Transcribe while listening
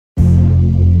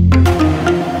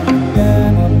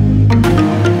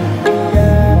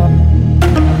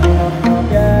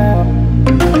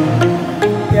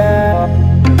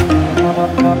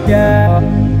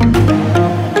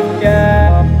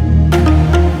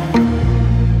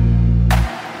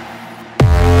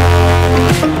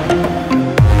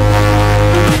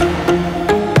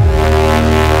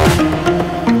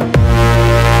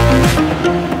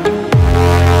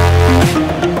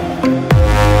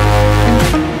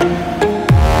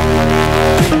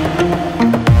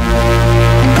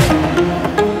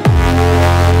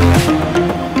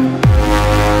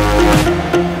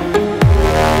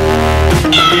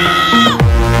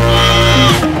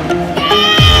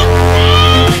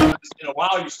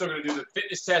while, you're still going to do the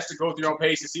fitness test to go through your own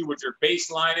pace to see what your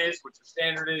baseline is, what your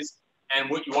standard is, and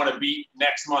what you want to beat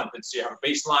next month. And so you have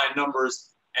baseline numbers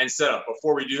and setup.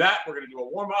 Before we do that, we're going to do a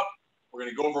warm-up. We're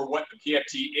going to go over what the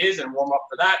PFT is and warm up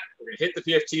for that. We're going to hit the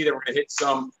PFT. Then we're going to hit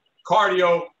some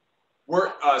cardio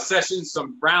work sessions,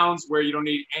 some rounds where you don't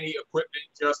need any equipment,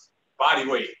 just body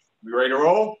weight. We ready to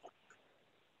roll?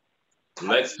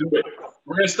 Let's do it.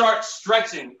 We're going to start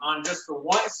stretching on just the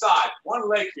one side, one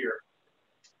leg here.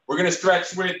 We're going to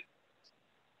stretch with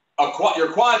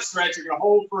your quad stretch. You're going to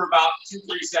hold for about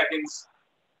 2-3 seconds.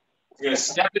 You're going to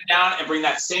step it down and bring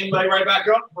that same leg right back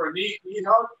up for a knee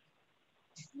hug.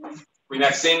 Bring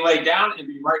that same leg down and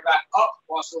be right back up.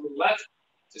 Cross over the left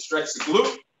to stretch the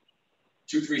glute.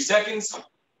 2-3 seconds.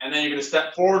 And then you're going to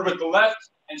step forward with the left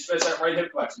and stretch that right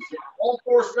hip flexion. So all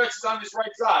 4 stretches on this right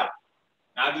side.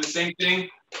 Now do the same thing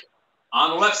on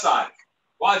the left side.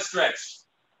 Quad stretch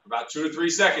for about 2 to 3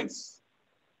 seconds.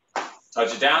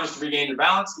 Touch it down just to regain your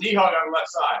balance. Knee hug on the left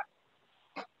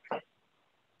side.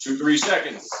 2-3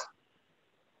 seconds.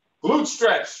 Glute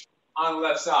stretch on the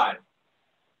left side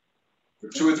for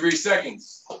 2 or 3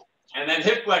 seconds. And then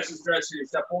hip flexion stretch here.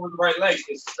 Step forward with the right leg.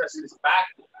 Just stretching this back,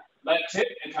 left hip,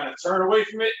 and kind of turn away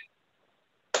from it.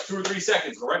 2 or 3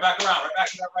 seconds. Go right back around, right back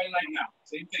to that right leg now.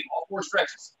 Same thing, all 4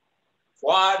 stretches.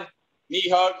 Quad, knee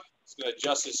hug. Just going to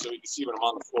adjust this so we can see when I'm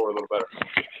on the floor a little better.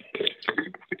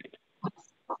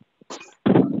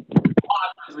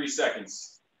 Quad for 3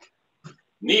 seconds.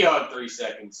 Knee hug, 3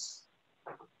 seconds.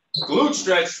 Glute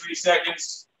stretch, 3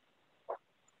 seconds.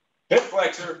 Hip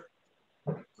flexor,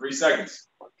 3 seconds.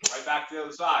 Right back to the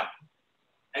other side.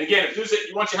 And again, if this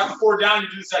is, once you have the 4 down, you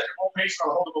do this at your own pace.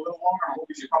 I'll hold it a little longer. I'll hold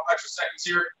you a couple extra seconds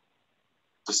here.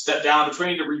 Just step down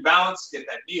between to rebalance. Get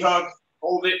that knee hug.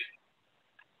 Hold it.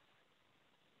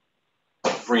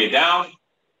 Bring it down.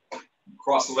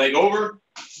 Cross the leg over.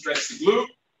 Stretch the glute.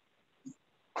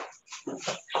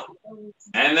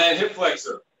 And then hip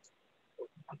flexor.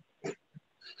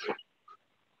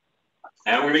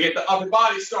 And we're going to get the upper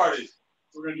body started.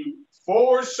 We're going to do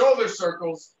forward shoulder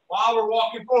circles while we're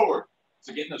walking forward.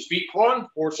 So getting those feet flung,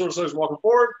 forward shoulder circles walking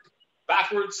forward,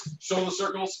 backwards, shoulder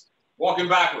circles, walking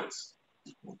backwards.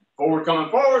 Forward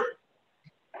coming forward,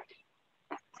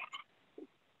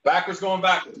 backwards going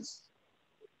backwards.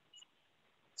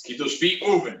 Let's keep those feet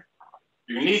moving.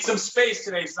 You're going to need some space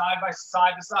today, side by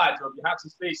side to side. So if you have some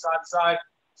space side to side,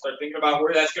 start thinking about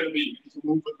where that's going to be. You need to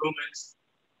move with movements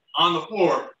on the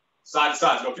floor, side to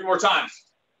side. So go a few more times.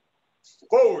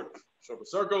 Forward, shoulder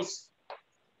circles,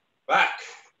 back.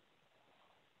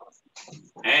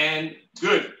 And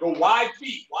good. Go wide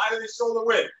feet, wider than shoulder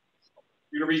width.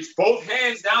 You're going to reach both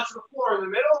hands down to the floor in the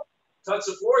middle. Touch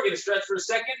the floor. Get a stretch for a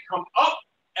second. Come up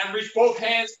and reach both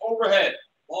hands overhead.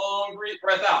 Long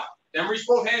breath out. Then reach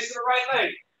both hands to the right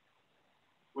leg.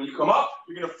 When you come up,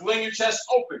 you're going to fling your chest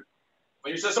open.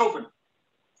 Fling your chest open.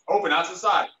 Open out to the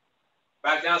side.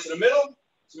 Back down to the middle.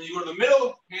 So when you go to the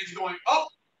middle, hands are going up.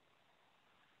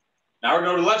 Now we're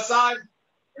going to the left side.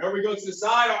 Whenever we go to the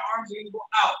side, our arms are going to go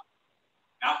out.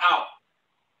 Now out.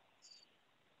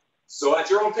 So at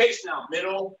your own pace now.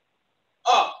 Middle,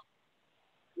 up,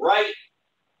 right,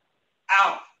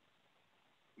 out.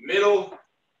 Middle,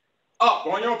 up.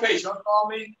 Go on your own pace. You don't follow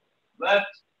me. Left,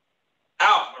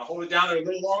 out. I'm going to hold it down there a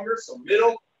little longer. So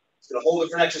middle, it's going to hold it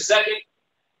for an extra second.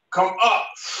 Come up.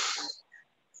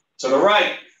 To the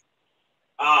right.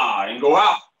 And go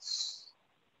out.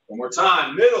 One more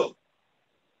time. Middle.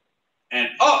 And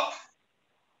up.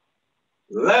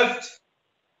 Left.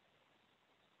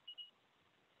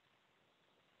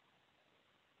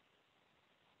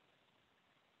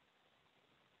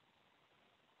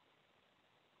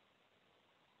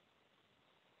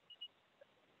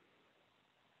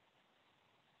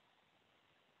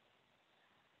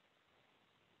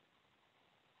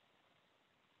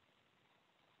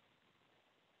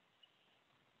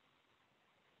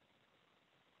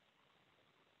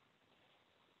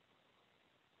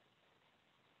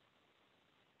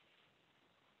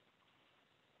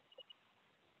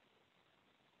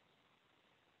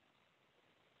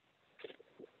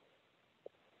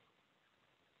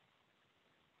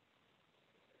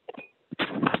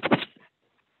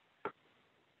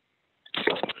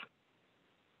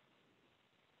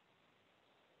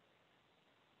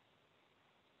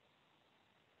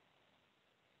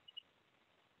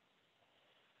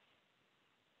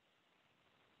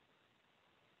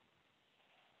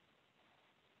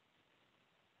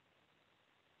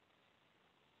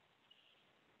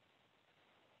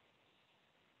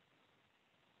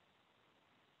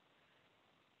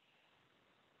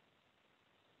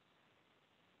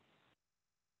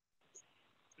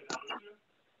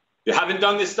 If you haven't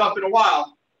done this stuff in a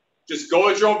while, Just go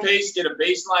at your own pace, get a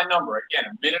baseline number. Again,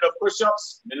 a minute of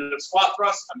push-ups, a minute of squat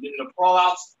thrusts, a minute of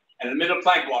crawl-outs, and a minute of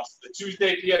plank walks. The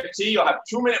Tuesday PFT, you'll have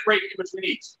a 2-minute break in between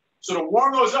each. So to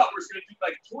warm those up, we're just going to do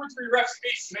like 2 or 3 reps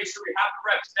each to make sure we have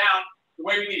the reps down the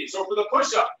way we need it. So for the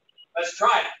push-up, let's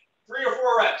try it. 3 or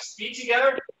 4 reps. Feet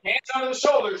together, hands under the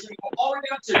shoulders. You're going to go all the way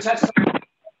down to your chest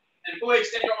and fully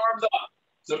extend your arms up.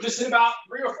 So just hit about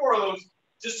 3 or 4 of those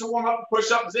just to warm up the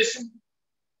push-up position.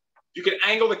 You can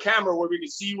angle the camera where we can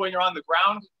see you when you're on the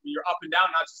ground, when you're up and down,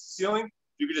 not just the ceiling.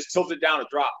 You can just tilt it down or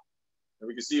drop, and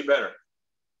we can see it better.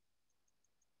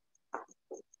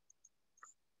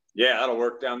 Yeah, that'll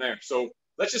work down there. So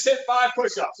let's just hit 5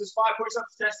 push-ups. Just 5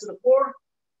 push-ups, chest to the floor,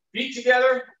 feet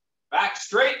together, back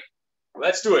straight.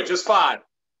 Let's do it, just 5.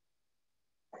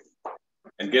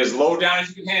 And get as low down as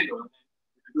you can handle.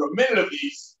 Do a minute of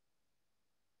these.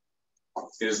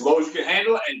 Get as low as you can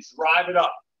handle and drive it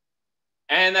up.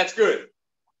 And that's good.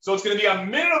 So it's going to be a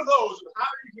minute of those,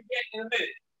 however you can get in a minute.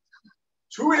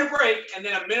 2-minute break, and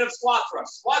then a minute of squat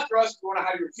thrust. Squat thrust, you want to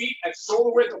have your feet at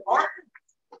shoulder width apart.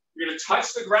 You're going to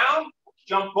touch the ground,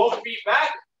 jump both feet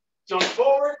back, jump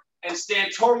forward, and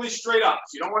stand totally straight up.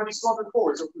 So you don't want to be slumping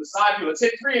forward. So from the side view, let's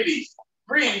hit 3 of these.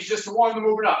 3 of these just to warm the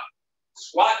movement up.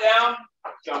 Squat down,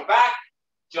 jump back,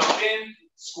 jump in,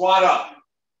 squat up.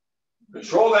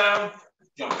 Control down,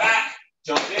 jump back,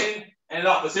 jump in, and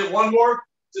up. Let's hit 1 more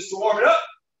just to warm it up.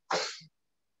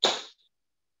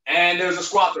 And there's a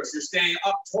squat thrust. You're staying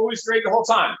up totally straight the whole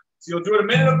time. So you'll do it a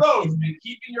minute of those and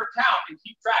keeping your count and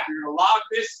keep track. You're going to log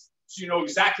this so you know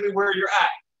exactly where you're at.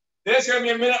 Then it's going to be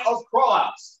a minute of crawl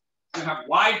outs. You're going to have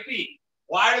wide feet,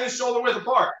 wider than shoulder width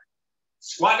apart.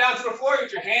 Squat down to the floor,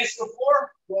 get your hands to the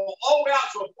floor, roll all the way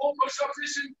out to a full push-up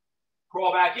position,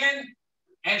 crawl back in,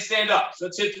 and stand up. So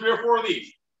let's hit 3 or 4 of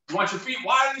these. You want your feet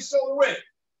wider than shoulder width.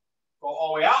 Go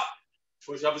all the way out,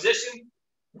 push-up position,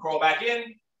 crawl back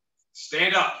in,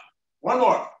 stand up. 1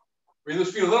 more. Bring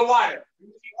those feet a little wider.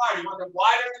 Bring the feet wider. You want them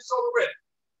wider than shoulder width.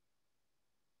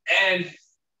 And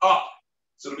up.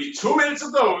 So it'll be 2 minutes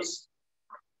of those,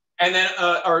 and then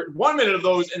or 1 minute of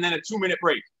those, and then a 2-minute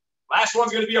break. Last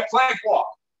one's going to be a plank walk.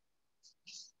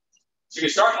 So you can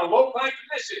start in a low plank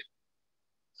position.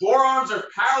 Forearms are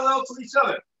parallel to each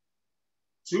other.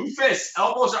 2 fists,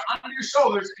 elbows are under your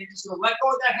shoulders, and you're just going to let go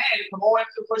of that hand and come all the way to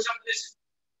the push-up position.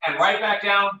 And right back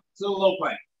down to the low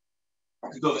plank. You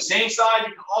can go the same side,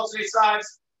 you can alternate sides,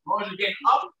 as long as you're getting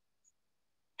up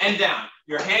and down.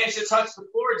 Your hands should touch the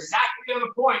floor exactly on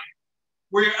the point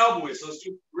where your elbow is. So let's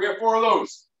do 3 or 4 of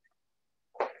those.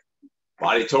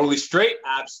 Body totally straight,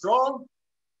 abs strong.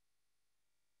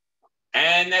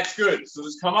 And that's good. So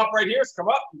just come up right here. Just come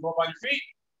up and go up on your feet.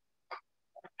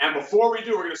 And before we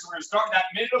do, we're going to start that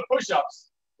minute of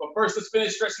push-ups. But first, let's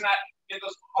finish stretching that. Get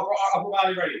those upper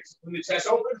body ready. So bring the chest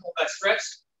open. Hold that stretch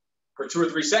for 2 or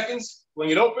 3 seconds. Fling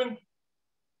it open.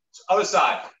 Other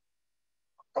side.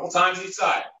 A couple times each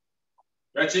side.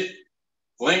 Stretch it.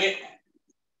 Fling it.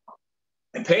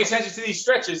 And pay attention to these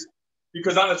stretches,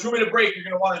 because on a 2-minute break, you're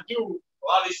going to want to do a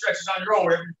lot of these stretches on your own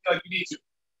wherever you feel like you need to.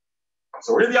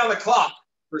 So we're going to be on the clock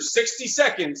for 60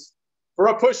 seconds for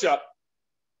a push-up.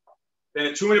 Then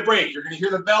a 2-minute break. You're going to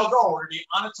hear the bell go. We're going to be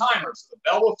on a timer. So the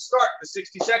bell will start the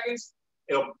 60 seconds.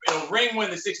 It'll ring when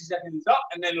the 60 seconds is up,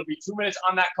 and then it'll be 2 minutes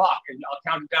on that clock, and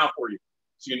I'll count it down for you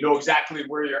so you know exactly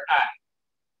where you're at.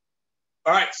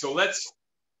 All right, so let's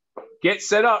get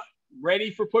set up,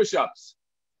 ready for push-ups.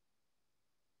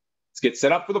 Let's get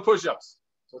set up for the push-ups.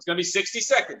 So it's going to be 60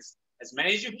 seconds, as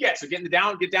many as you can get. So get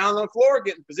down on the floor,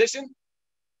 get in position.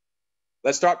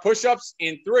 Let's start push-ups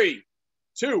in 3,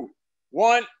 2,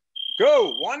 1,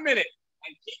 go. 1 minute,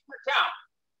 and keep your count.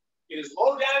 Get as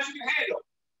low down as you can handle.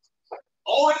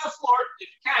 All the way to the floor, if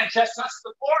you can. Chest touches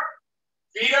the floor.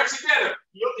 Feet are together.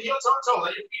 Heel to heel, toe to toe.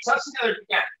 Let your feet touch together if you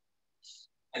can.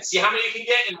 And see how many you can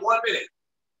get in 1 minute.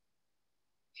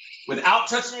 Without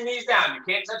touching your knees down. You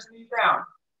can't touch your knees down.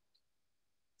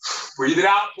 Breathe it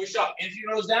out, push up. In through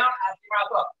your nose down, out through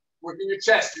your mouth up. Working your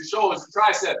chest, your shoulders, your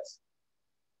triceps.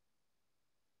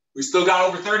 We still got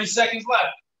over 30 seconds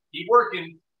left. Keep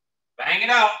working. Bang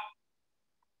it out.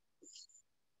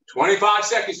 25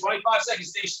 seconds, 25 seconds.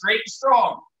 Stay straight and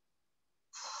strong.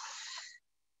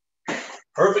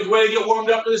 Perfect way to get warmed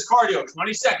up for this cardio.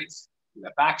 20 seconds. Get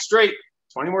that back straight.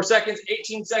 20 more seconds,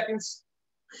 18 seconds.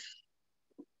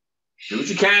 Do what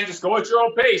you can. Just go at your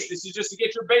own pace. This is just to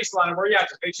get your baseline of where you're at.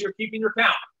 Just make sure you're keeping your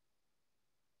count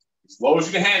as low as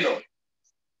you can handle.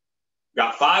 You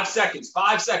got 5 seconds.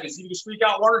 5 seconds. You can squeak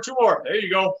out 1 or 2 more. There you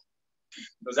go.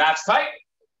 Those abs tight.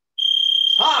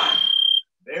 Time.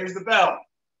 There's the bell.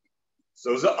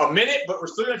 So it's a minute, but we're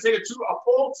still going to take a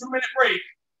full 2-minute break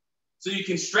So you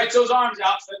can stretch those arms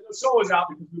out, stretch those shoulders out,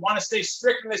 because we want to stay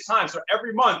strict in this time. So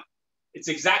every month, it's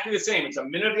exactly the same. It's a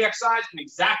minute of the exercise, an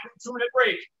exactly 2-minute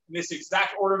break in this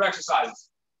exact order of exercises.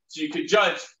 So you can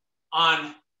judge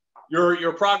on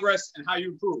your progress and how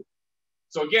you improve.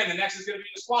 So again, the next is going to be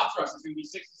the squat thrust. It's going to be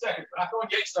 60 seconds. We're not going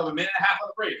yet, so a minute and a half on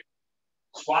the break.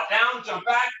 Squat down, jump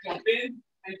back, jump in,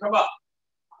 and come up.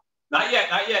 Not yet,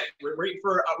 not yet. We're waiting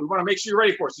for, we want to make sure you're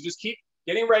ready for it. So just keep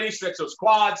getting ready, stretch those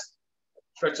quads,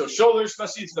 stretch those shoulders,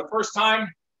 especially if it's the first time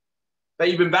that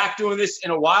you've been back doing this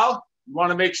in a while. You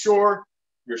want to make sure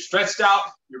you're stretched out,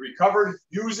 you're recovered.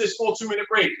 Use this full 2-minute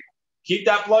break. Keep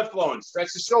that blood flowing,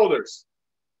 stretch the shoulders.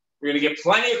 You're going to get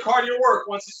plenty of cardio work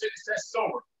once this fitness test is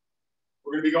over.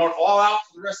 We're going to be going all out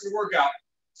for the rest of the workout.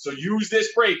 So use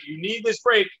this break. You need this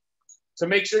break to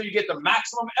make sure you get the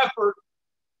maximum effort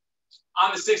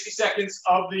on the 60 seconds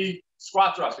of the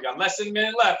squat thrust. We got less than a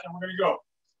minute left, and we're going to go.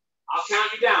 I'll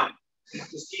count you down.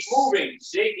 Just keep moving,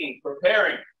 shaking,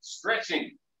 preparing,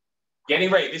 stretching,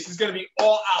 getting ready. This is going to be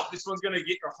all out. This one's going to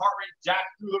get your heart rate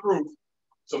jacked through the roof.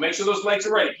 So make sure those legs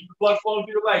are ready. Keep the blood flowing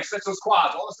through your legs. Stretch those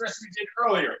quads. All the stretches we did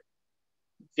earlier.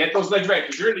 Get those legs ready,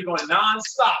 because you're going to be going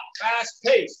non-stop,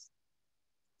 fast-paced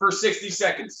for 60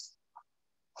 seconds.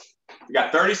 We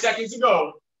got 30 seconds to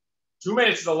go. 2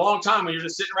 minutes is a long time when you're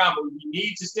just sitting around, but we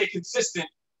need to stay consistent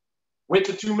with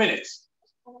the 2 minutes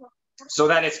so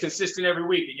that it's consistent every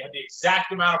week and you have the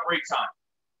exact amount of break time.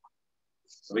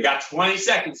 So we got 20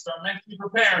 seconds. Start mentally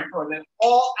preparing for an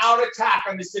all-out attack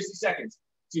on this 60 seconds.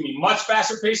 It's going to be much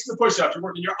faster pace than the push-ups. You're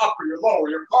working your upper, your lower,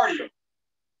 your cardio.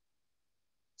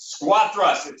 Squat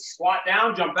thrust. It's squat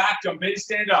down, jump back, jump in,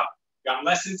 stand up. Got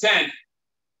less than 10.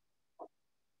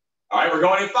 All right, we're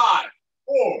going in 5,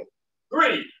 4,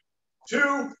 3,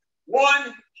 2,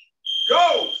 1,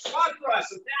 go. Squat thrust.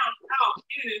 So down,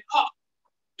 in and up.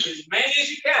 As many as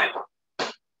you can.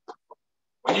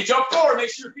 When you jump forward,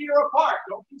 make sure your feet are apart.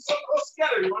 Don't keep so close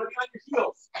together. You want to be on your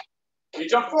heels. When you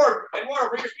jump forward, and more,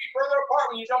 bring your feet further apart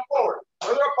when you jump forward.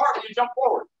 Further apart when you jump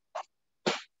forward.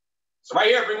 So right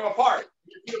here, bring them apart.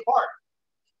 Bring your feet apart.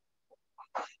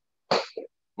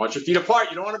 Want your feet apart.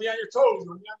 You don't want to be on your toes. You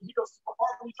want to be on your heels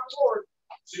apart when you jump forward.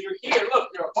 So you're here. Look,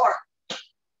 you're apart.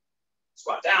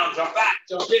 Squat down, jump back,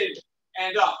 jump in,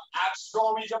 and up. Abs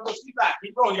strong when you jump those feet back.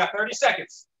 Keep rolling. You got 30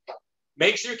 seconds.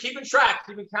 Make sure you're keeping track,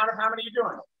 keeping count of how many you're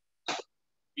doing.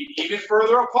 Be even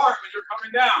further apart when you're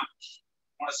coming down.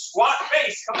 On a squat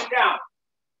base coming down.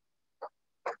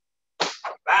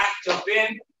 Back, jump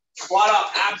in, squat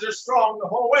up. Abs are strong the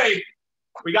whole way.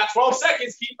 We got 12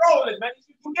 seconds. Keep rolling as many as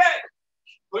you can get.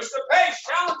 Push the pace.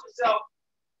 Challenge yourself.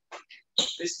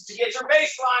 This is to get your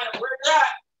baseline of where you're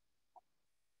at.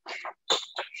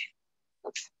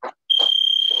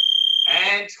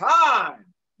 And time.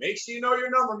 Make sure you know your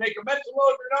number. Make a mental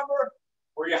note of your number.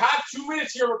 Or you have 2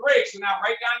 minutes here with breaks. So now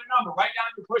write down your number. Write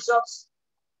down your push-ups.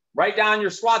 Write down your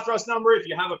squat thrust number. If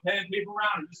you have a pen and paper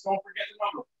around, and just don't forget the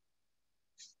number.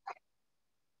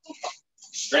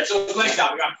 Stretch those legs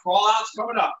out. We got crawl outs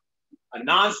coming up. A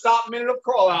non-stop minute of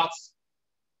crawl outs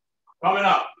coming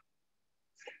up.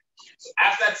 So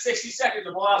after that 60 seconds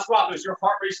of all-out squat, there's your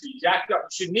heart rate should be jacked up.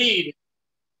 You should need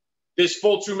this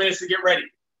full 2 minutes to get ready.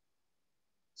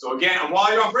 So again,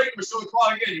 while you're on break, we're still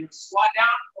crawling again. You're going to squat down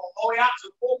all the way out to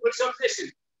the full push-up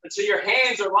position until your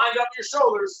hands are lined up your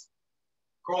shoulders.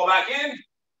 Crawl back in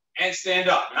and stand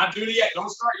up. We're not doing it yet. Don't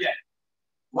start yet.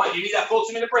 What? You need that full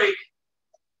 2 minute break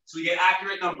so you get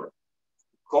accurate number.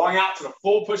 Crawling out to the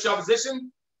full push-up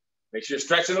position. Make sure you're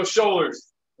stretching those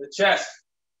shoulders, the chest,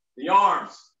 the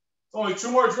arms. It's only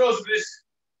 2 more drills of this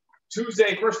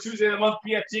Tuesday, first Tuesday of the month,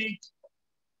 PFT.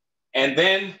 And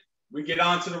then we get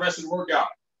on to the rest of the workout.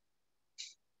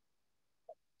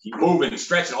 Keep moving,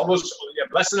 stretching. All those, you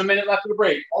have less than a minute left of the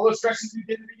break. All those stretches we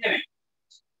did in the beginning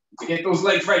to get those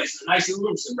legs ready, so nice and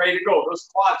loose and ready to go. Those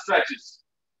quad stretches,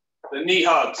 the knee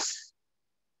hugs,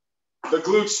 the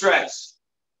glute stretch,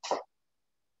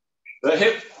 the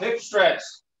hip stretch.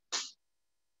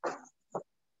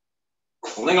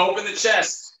 Pulling open the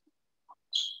chest.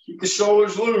 Keep the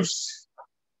shoulders loose.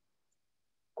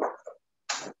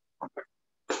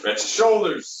 Stretch the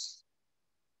shoulders.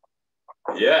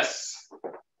 Yes.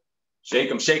 Shake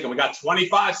them, shake them. We got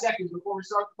 25 seconds before we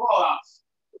start the crawl outs.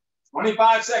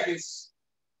 25 seconds.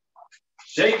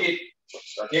 Shake it.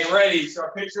 Start getting ready.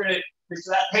 Start picturing it. Picture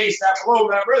that pace, that flow,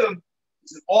 that rhythm.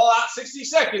 It's an all-out 60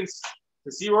 seconds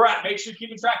to see where we're at. Make sure you're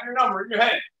keeping track of your number in your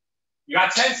head. You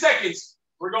got 10 seconds.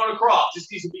 We're going to crawl. Just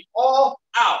needs to be all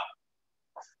out.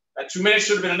 That 2 minutes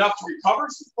should have been enough to recover.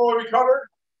 So fully recovered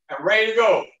and ready to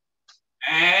go.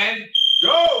 And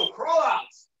go. Crawl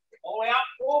outs. All the way out.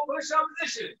 Full push-up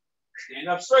position. Stand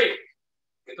up straight.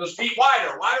 Get those feet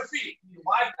wider, wider feet.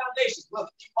 Wide foundation, lift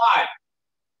the feet wide.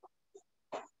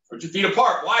 Put your feet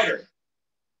apart, wider.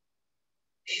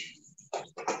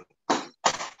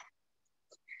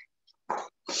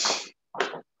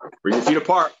 Bring your feet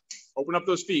apart. Open up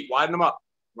those feet, widen them up.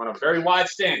 Run a very wide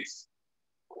stance.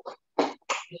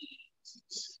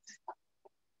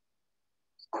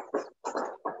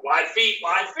 Wide feet,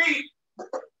 wide feet.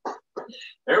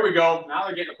 There we go. Now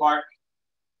they're getting apart.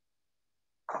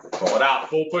 Pull it out.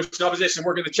 Full push-up position.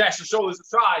 Working the chest, the shoulders, the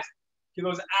thighs. Keep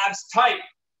those abs tight.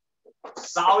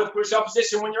 Solid push-up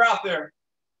position when you're out there.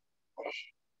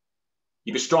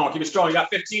 Keep it strong. Keep it strong. You got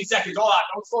 15 seconds. All out.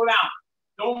 Don't slow down.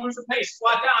 Don't lose the pace.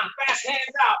 Squat down. Fast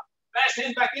hands out. Fast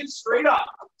hands back in. Straight up.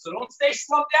 So don't stay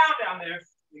slumped down there.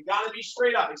 You got to be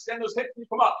straight up. Extend those hips when you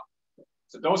come up.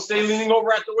 So don't stay leaning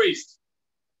over at the waist.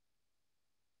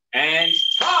 And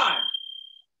time.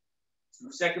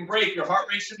 2-second break. Your heart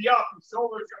rate should be up. Your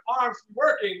shoulders, your arms should be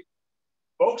working.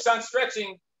 Focus on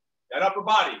stretching that upper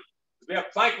body. We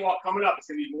have plank walk coming up. It's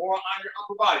going to be more on your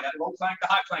upper body. That low plank, the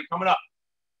high plank coming up.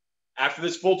 After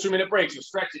this full 2-minute break, so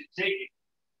stretch it, shake it.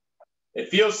 It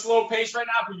feels slow paced right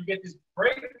now because you get this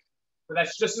break, but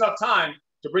that's just enough time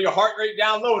to bring your heart rate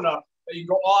down low enough that you can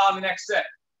go all out on the next set.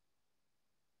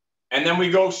 And then we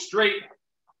go straight,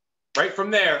 right from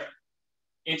there,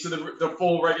 into the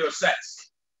full regular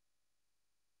sets.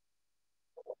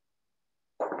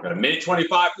 Got a minute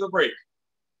 25 for the break.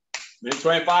 Minute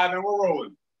 25 and we're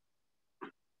rolling.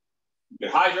 You can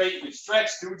hydrate, you can stretch,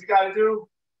 do what you got to do.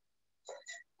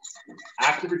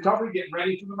 After recovery, get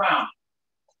ready for the round.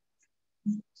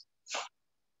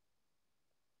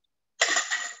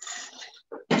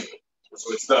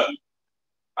 So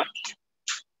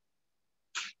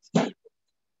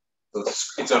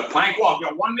it's a plank walk. You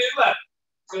got 1 minute left.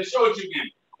 So to show it to you again.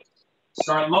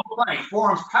 Start low plank,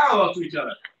 forearms parallel to each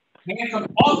other. Hand comes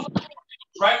off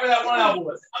right where that one elbow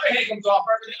was. The other hand comes off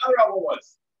right where the other elbow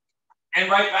was.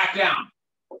 And right back down.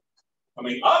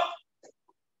 Coming up,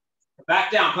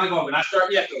 back down, plank walk. We're not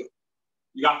starting yet though.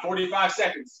 You got 45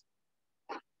 seconds.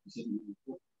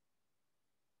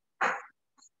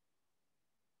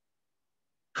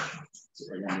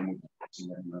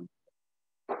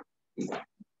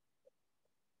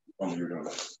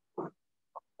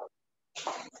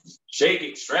 Shake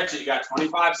it, stretch it. You got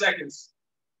 25 seconds.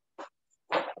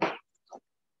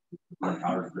 No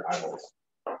candy.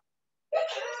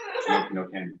 No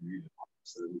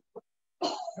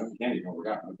candy. No, we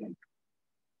got no candy.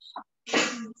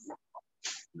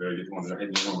 You better get the ones that are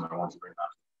hitting the room. I want to bring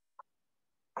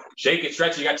that. Shake it,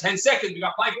 stretch it. You got 10 seconds. You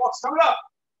got plank walks coming up.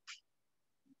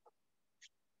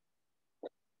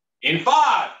 In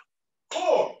 5,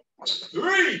 4,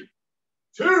 3,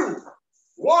 2,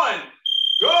 1,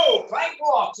 go. Plank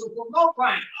walk. So from low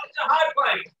plank up to high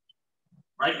plank.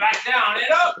 Right back down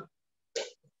and up.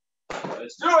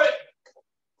 Let's do it.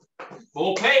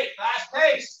 Full pace, fast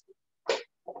pace.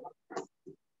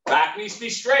 Back needs to be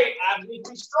straight. Abs need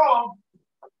to be strong.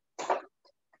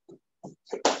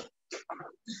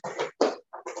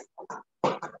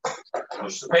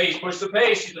 Push the pace, push the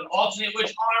pace. You can alternate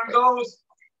which arm goes.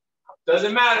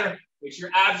 Doesn't matter. Make sure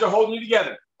your abs are holding you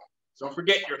together. Don't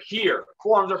forget you're here.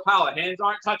 Forearms are parallel. Hands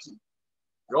aren't touching.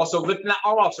 You're also lifting that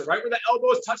arm off. So right where the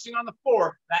elbow is touching on the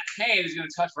floor, that hand is going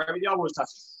to touch right where the elbow is touching.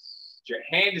 So your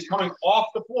hand is coming off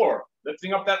the floor,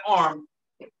 lifting up that arm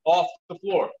off the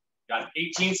floor. Got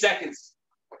 18 seconds.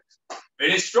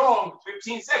 Finish strong.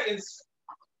 15 seconds.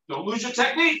 Don't lose your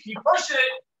technique. Keep pushing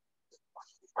it.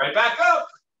 Right back up.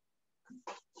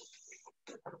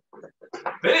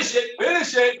 Finish it.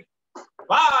 Finish it.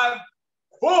 5,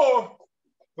 4,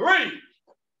 3,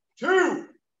 2,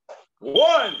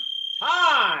 1.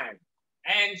 Time.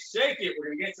 And shake it. We're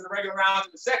going to get to the regular round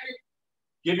in a second.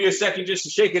 Give you a second just to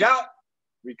shake it out.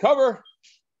 Recover.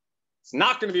 It's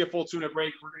not going to be a full 2-minute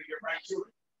break. We're going to get right to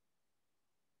it.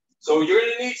 So you're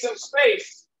going to need some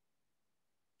space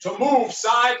to move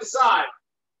side to side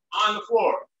on the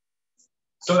floor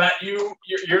so that you're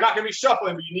not going to be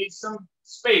shuffling, but you need some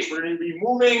space. We're going to be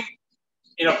moving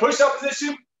in a push-up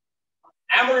position,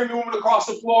 and we're going to be moving across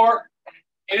the floor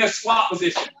in a squat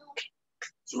position.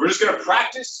 So we're just going to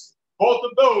practice both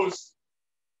of those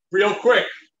real quick.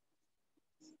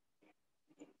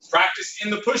 Practice in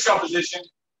the push-up position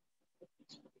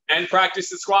and practice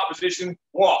the squat position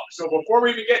walk. So before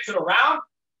we even get to the round,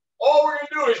 all we're going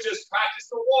to do is just practice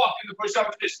the walk in the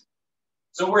push-up position.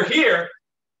 So we're here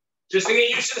just to get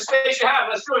used to the space you have.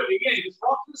 Let's do it. Again, just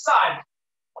walk to the side,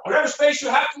 whatever space you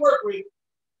have to work with,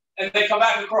 and then come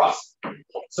back across.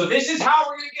 So this is how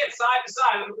we're going to get side to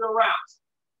side in the real rounds.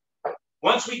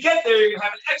 Once we get there, you're going to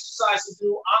have an exercise to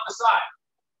do on the side.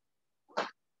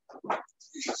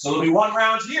 So there'll be one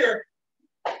round here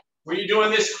where you're doing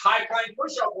this high plank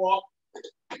push-up walk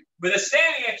with a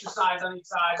standing exercise on each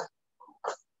side.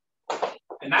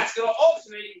 And that's going to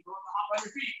alternate. You're going to hop on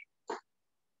your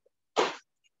feet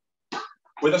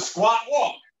with a squat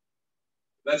walk.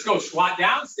 Let's go. Squat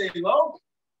down, stay low,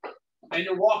 and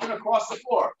you're walking across the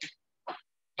floor.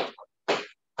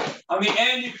 On the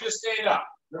end, you can just stand up,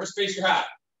 whatever space you have.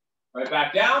 Right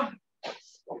back down,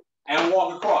 and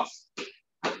walk across.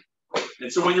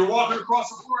 And so when you're walking across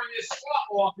the floor in this squat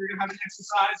walk, you're going to have an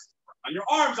exercise on your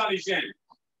arms on each end.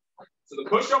 So the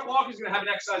push-up walk is going to have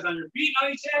an exercise on your feet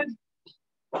on each end.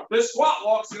 The squat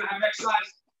walk is going to have an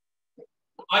exercise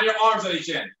on your arms on each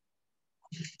end.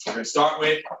 We're going to start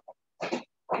with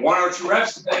 1 or 2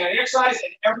 reps depending on the exercise,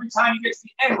 and every time you get to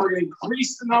the end, we're going to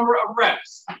increase the number of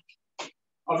reps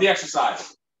of the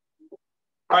exercise.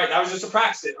 All right, that was just a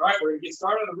practice it. All right, we're going to get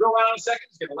started on the real round in a second.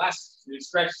 Let's get the last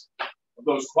stretch of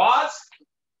those quads.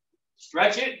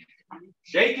 Stretch it,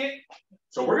 shake it.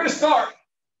 So we're going to start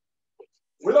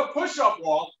with a push-up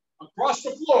walk across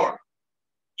the floor.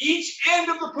 Each end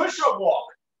of the push-up walk.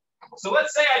 So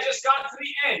let's say I just got to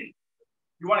the end.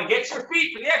 You want to get your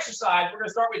feet for the exercise. We're going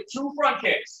to start with 2 front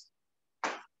kicks.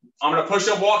 I'm going to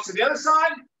push-up walk to the other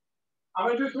side. I'm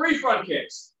going to do 3 front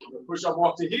kicks. I'm going to push-up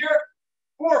walk to here.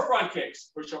 4 front kicks.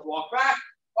 Push-up walk back.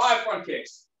 5 front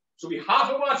kicks. So we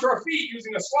hop up onto our feet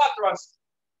using a squat thrust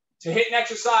to hit an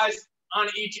exercise on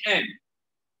each end.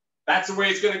 That's the way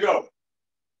it's going to go.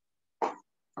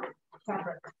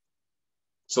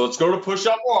 So let's go to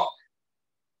push-up walk.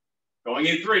 Going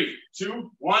in 3,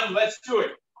 2, 1, let's do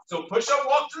it. So push-up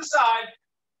walk to the side.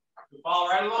 You follow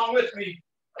right along with me.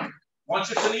 Once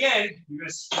you're to the end, you're going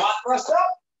to squat thrust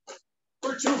up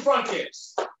for 2 front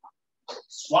kicks.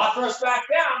 Squat thrust back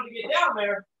down to get down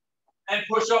there, and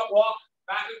push-up walk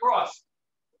back across.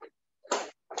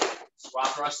 Squat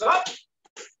thrust up.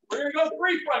 We're going to go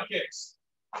 3 front kicks.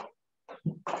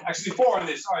 Actually 4 on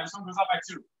this. Sorry, this one goes up by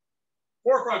 2.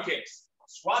 4 front kicks.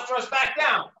 Squat thrust back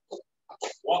down.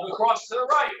 Walk across to the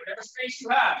right, whatever space you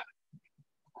have.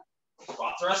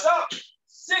 Squat thrust up.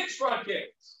 6 front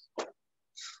kicks.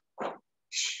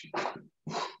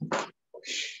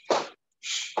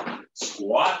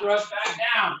 Squat thrust back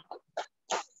down.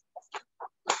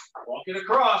 Walk it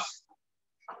across.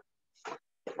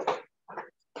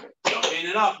 Jump in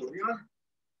and up. Moving on.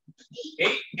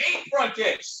 8 front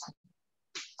kicks.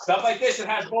 Stuff like this, it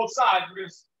has both sides. We're going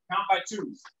to count by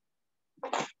 2s.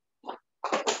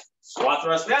 Squat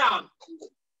thrust down.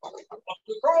 Up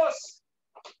across.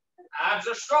 Abs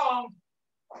are strong.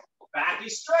 Back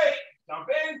is straight. Jump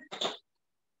in.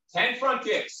 10 front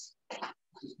kicks.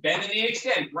 Just bend the knee and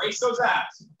extend. Brace those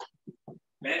abs.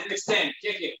 Bend and extend.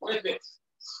 Kick it. Flip it.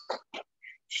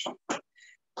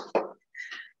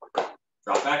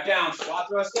 Drop back down. Squat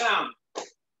thrust down.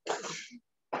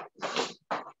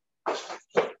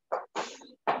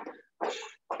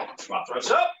 Squat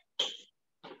thrust up.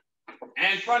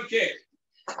 And front kick.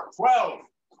 12.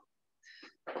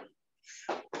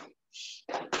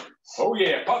 Oh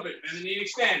yeah, pump it. Bend the knee,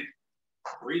 extend.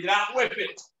 Breathe it out, whip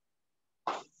it.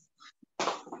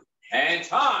 And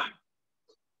time.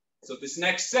 So this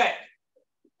next set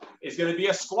is going to be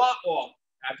a squat walk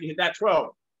after you hit that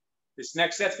 12. This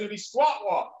next set's going to be squat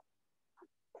walk.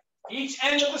 Each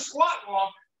end of the squat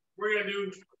walk, we're going to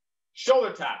do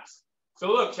shoulder taps.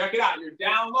 So look, check it out. You're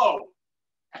down low.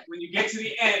 When you get to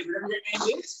the end, whatever your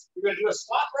end is, you're going to do a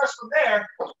squat thrust from there.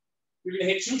 You're going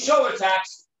to hit 2 shoulder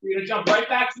taps. You're going to jump right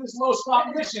back to this low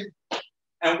squat position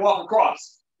and walk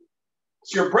across.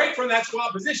 So your break from that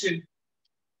squat position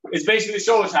is basically the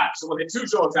shoulder taps. So we'll hit 2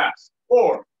 shoulder taps,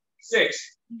 4,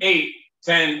 6, 8,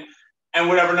 10, and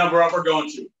whatever number up we're going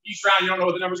to. Each round, you don't know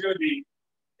what the number is going to be.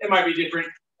 It might be different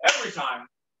every time.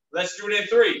 Let's do it in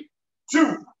 3,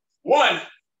 2, 1.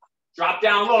 Drop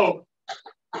down low.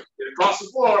 Get across the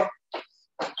floor.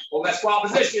 Hold that squat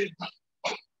position.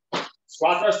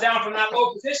 Squat thrust down from that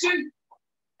low position.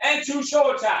 And 2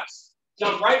 shoulder taps.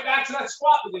 Jump right back to that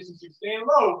squat position. So you're staying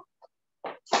low.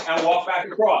 And walk back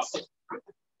across.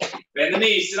 Bend the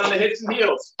knees. Sit on the hips and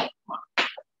heels. Come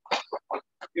on.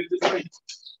 Get to 3.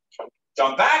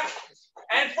 Jump back.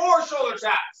 And 4 shoulder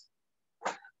taps.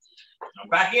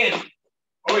 Jump back in.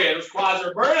 Oh yeah, those quads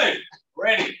are burning.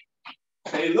 Ready.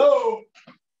 Stay low.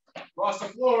 Across the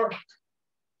floor.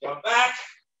 Jump back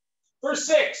for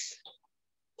 6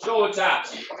 shoulder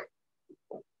taps.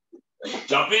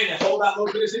 Jump in and hold that low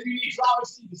position. If you need to,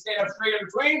 obviously, you can stand up straight in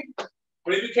between.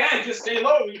 But if you can, just stay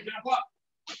low when you jump up.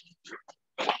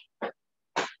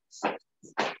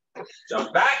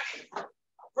 Jump back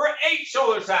for 8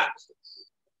 shoulder taps.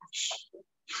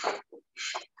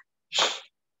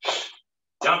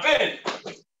 Jump in.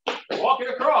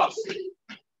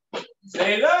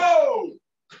 Stay low.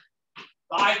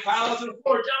 5 pounds to the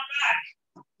floor. Jump back.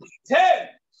 10.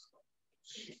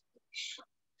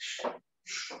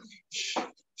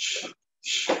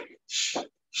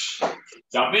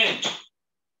 Jump in.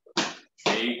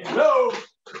 Stay low.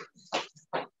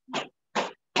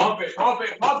 Pump it, pump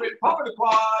it, pump it, pump it the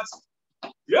quads.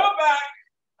 Jump back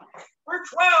for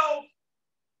 12.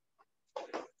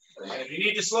 And if you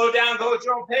need to slow down, go at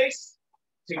your own pace.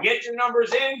 To get your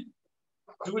numbers in,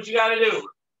 do what you got to do.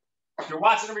 If you're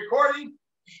watching a recording,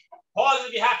 pause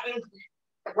if you have to.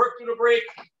 Work through the break.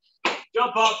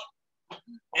 Jump up.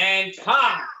 And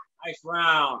time. Nice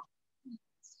round.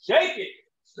 Shake it.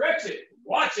 Stretch it.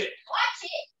 Watch it. Watch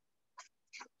it.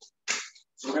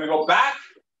 So we're going to go back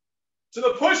to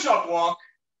the push-up walk.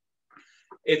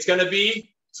 It's going to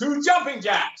be 2 jumping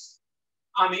jacks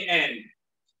on the end.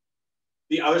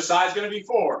 The other side is going to be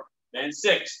 4, then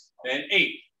 6, then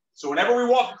 8. So whenever we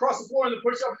walk across the floor in the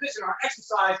push-up position, our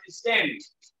exercise is standing.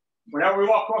 Whenever we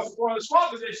walk across the floor in the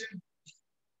squat position,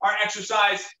 our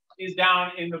exercise is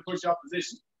down in the push-up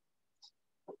position.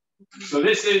 So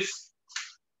this is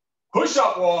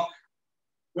push-up walk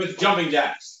with jumping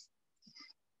jacks.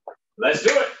 Let's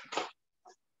do it.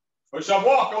 Push-up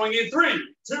walk going in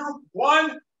 3, 2,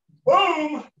 1,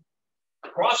 boom.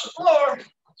 Across the floor.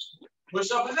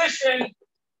 Push-up position.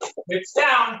 Hips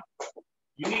down.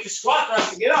 You need to squat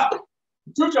thrust to get up.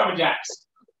 2 jumping jacks.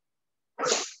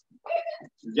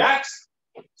 2 jacks.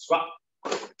 Squat.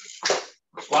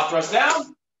 Squat thrust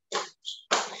down.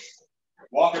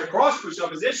 Walk it across.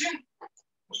 Push-up position.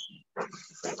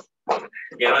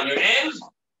 Get on your end.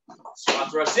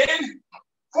 Squat thrust in.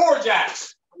 4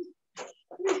 jacks.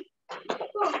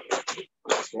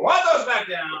 Squat those back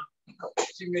down.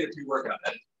 She made a pre-workout.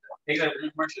 Take that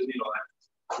much doesn't need all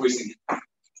that. Wasting it.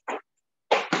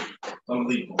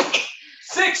 Unbelievable.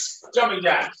 6 jumping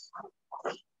jacks.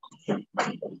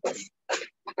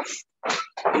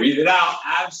 Breathe it out.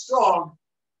 Abs strong.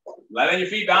 Let on your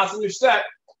feet bounce in your step.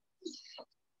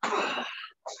 And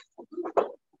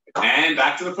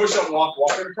back to the push-up walk.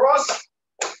 Walk it across.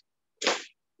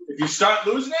 If you start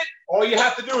losing it, all you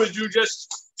have to do is do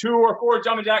just 2 or 4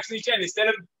 jumping jacks on each end. Instead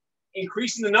of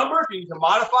increasing the number, if you need to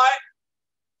modify it,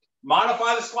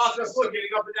 modify the squat thrust look,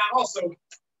 getting up and down also.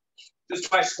 Just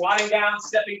by squatting down,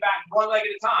 stepping back 1 leg at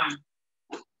a time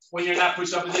when you're in that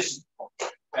push-up position.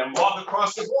 And walk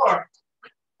across the floor.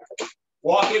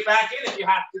 Walk it back in if you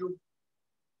have to.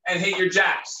 And hit your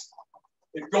jacks.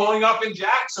 If going up in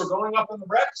jacks or going up in the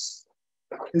reps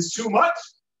is too much,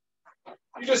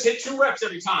 you just hit 2 reps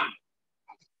every time.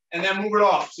 And then move it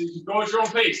off. So you can go at your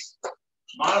own pace.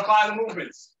 Modify the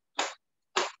movements.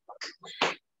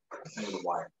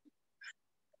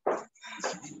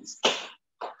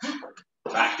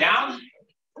 Back down.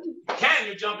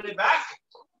 You're jumping it back.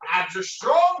 Abs are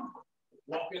strong.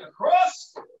 Walking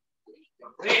across.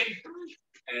 Jump in.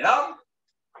 And up.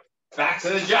 Back to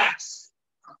the jacks.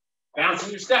 Bouncing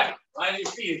your step. Line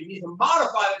your feet. If you need to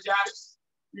modify the jacks,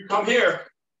 you come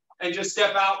here and just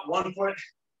step out 1 foot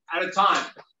at a time.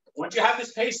 Once you have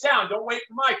this pace down, don't wait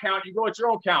for my count. You go at your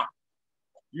own count.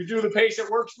 You do the pace that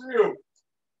works for you.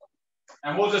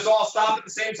 And we'll just all stop at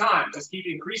the same time. Just keep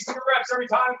increasing the reps every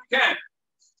time you can.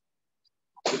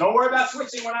 So don't worry about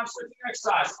switching when I'm switching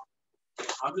exercise.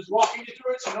 I'm just walking you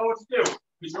through it so you know what to do.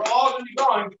 Because you're all going to be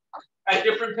going at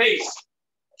different pace.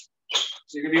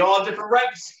 So you're going to be all at different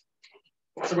reps.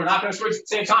 So we're not going to switch at the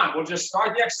same time. We'll just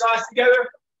start the exercise together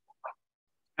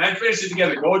and finish it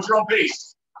together. Go at your own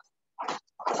pace.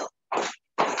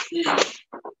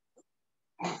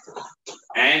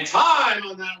 And time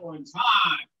on that one.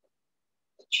 Time.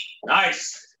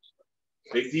 Nice.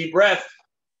 Big deep breath.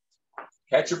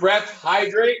 Catch your breath.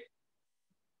 Hydrate.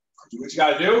 Do what you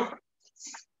got to do.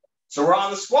 So we're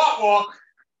on the squat walk.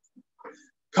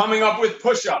 Coming up with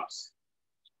push-ups.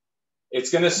 It's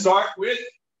going to start with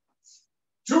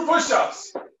 2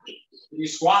 push-ups. You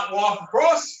squat, walk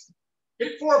across.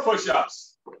 Hit 4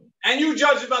 push-ups. And you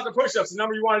judge about the push-ups, the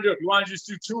number you want to do. If you want to just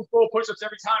do 2 full push-ups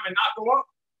every time and not go up,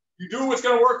 you do what's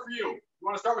going to work for you. You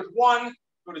want to start with 1,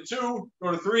 go to 2,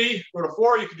 go to 3, go to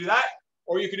 4, you can do that.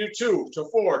 Or you can do 2 to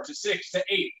 4 to 6 to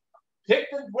 8.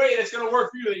 Pick the way that's going to work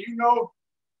for you that you know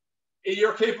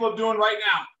you're capable of doing right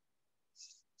now.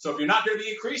 So if you're not going to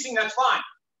be increasing, that's fine.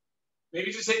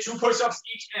 Maybe just hit 2 push-ups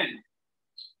each end.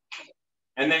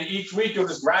 And then each week you'll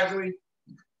just gradually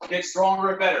get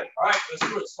stronger and better. All right, let's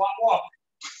do it. Squat walk.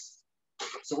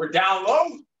 So we're down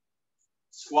low.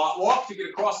 Squat walk to get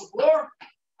across the floor.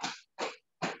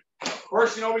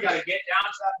 First, you know, we got to get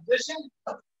down to that position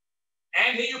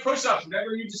and hit your push-ups,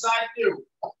 whatever you decide to do.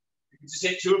 You can just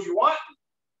hit 2 if you want.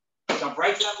 Jump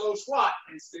right to that low squat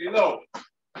and stay low.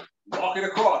 Walk it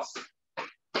across.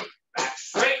 Back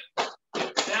straight.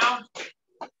 Down.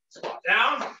 Squat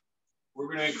down. We're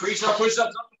going to increase our push-ups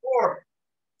up to 4.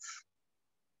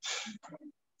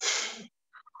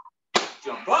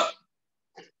 Jump up.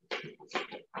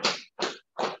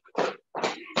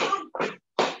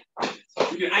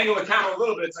 You can angle the camera a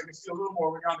little bit so I can see a little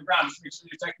more when you're on the ground. Just make sure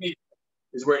your technique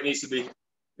is where it needs to be.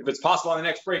 If it's possible on the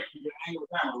next break, you can angle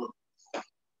the camera a little.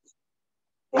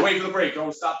 But wait for the break.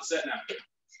 Don't stop the set now.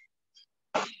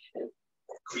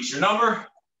 Increase your number.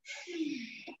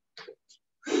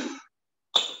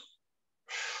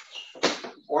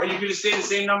 Or you can just stay the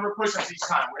same number of push-ups each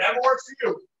time. Whatever works for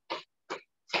you.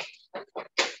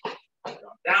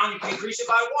 Down, you can increase it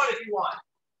by 1 if you want.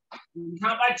 You can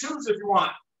count by 2s if you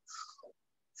want.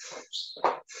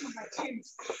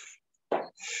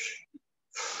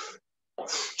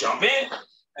 Jump in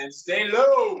and stay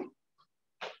low.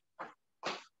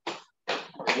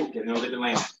 Oh, get a little bit of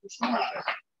lane. Push more out there.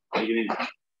 Take it in.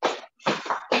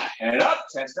 Head up,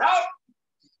 chest out.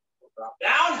 Drop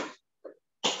down.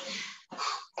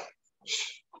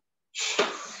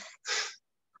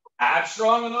 Abs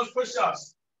strong on those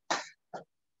push-ups.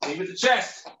 Leave with the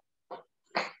chest.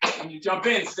 When you jump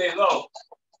in, stay low.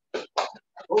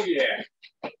 Oh yeah.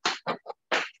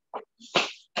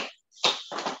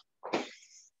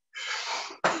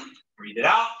 Breathe it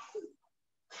out.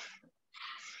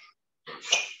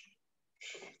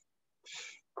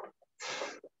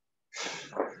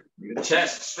 Leave the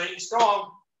chest straight and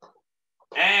strong.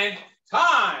 And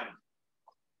time.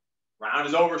 Round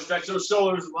is over. Stretch those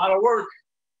shoulders. A lot of work.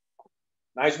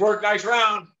 Nice work, nice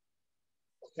round.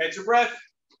 Catch your breath.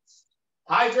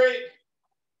 Hydrate.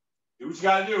 Do what you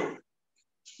gotta do.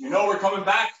 You know we're coming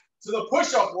back to the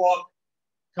push-up walk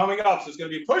coming up. So it's gonna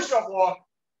be a push-up walk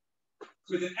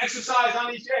with an exercise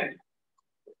on each end.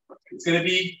 It's gonna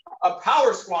be a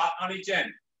power squat on each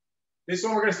end. This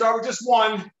one we're gonna start with just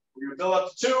 1. We're gonna build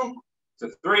up to 2, to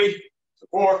 3, to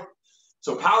 4.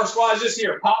 So power squat is just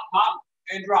here. Pop, pop,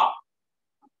 and drop.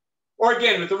 Or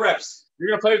again, with the reps. You're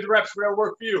going to play with the reps, whatever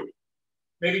work for you.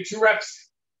 Maybe 2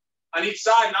 reps on each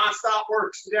side, non-stop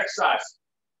works for the exercise.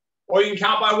 Or you can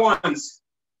count by 1s.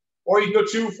 Or you can go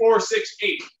 2, 4, 6,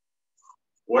 8.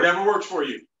 Whatever works for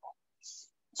you.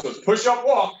 So it's push-up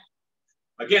walk.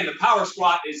 Again, the power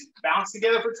squat is bounce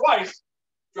together for twice,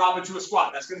 drop into a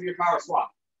squat. That's going to be a power squat.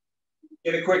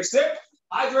 Get a quick sip,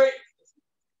 hydrate,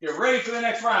 get ready for the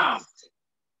next round.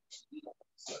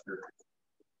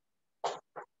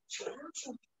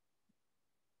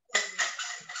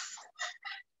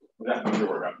 What happened to your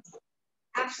workout?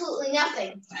 Absolutely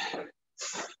nothing.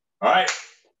 All right.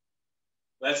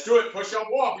 Let's do it. Push up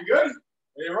walk. You good?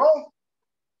 Ready to roll?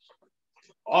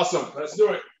 Awesome. Let's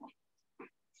do it.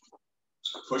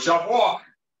 Push up walk.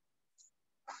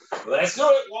 Let's do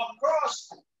it. Walk across.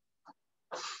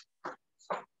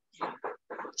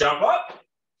 Jump up.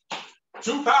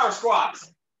 2 power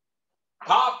squats.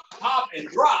 Pop, pop, and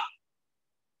drop.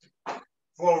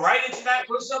 Flow right into that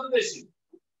push-up position.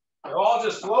 It all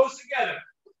just flows together.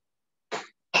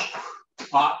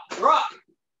 Pop, drop.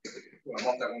 I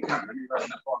want that one coming. Let me run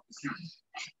that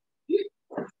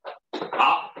far.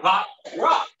 Pop, pop,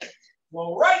 drop.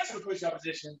 Flow right to the push-up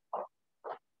position.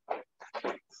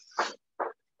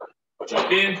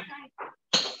 Jump in.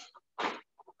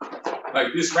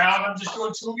 Like this round, I'm just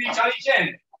doing 2 of each on each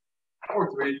end.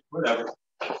 Or 3, whatever.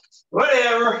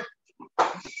 Whatever.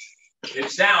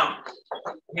 Hips down.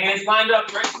 Hands lined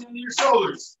up right into your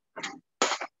shoulders.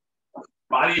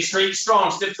 Body is straight and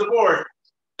strong. Step to the board.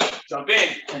 Jump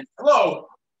in and flow.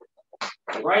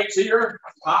 Right to your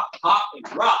pop, pop, and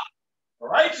drop.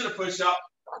 Right to the push-up.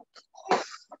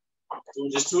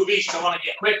 Doing just 2 of each. I want to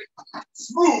get quick,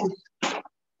 smooth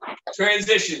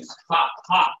transitions. Pop,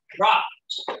 pop, drop.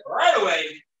 Right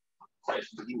away.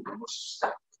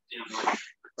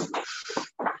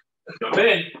 Jump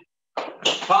in.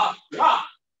 Pop, drop.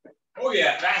 Oh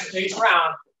yeah, fast-paced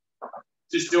round.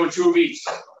 Just doing 2 of each.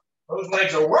 Those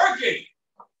legs are working.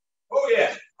 Oh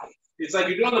yeah. It's like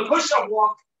you're doing the push-up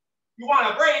walk. You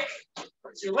want a break.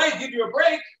 So your legs give you a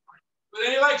break. But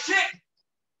then you're like, shit.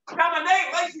 I got my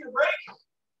legs need a break.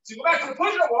 So you go back to the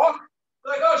push-up walk.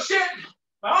 You're like, oh shit.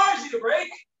 My arms need a break.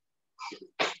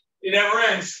 It never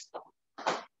ends.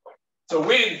 So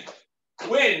win,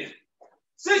 win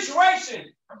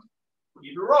situation.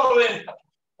 Keep it rolling.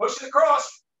 Push it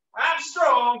across. I'm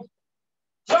strong.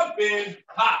 Jump in.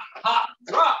 Hop, hop,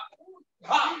 drop.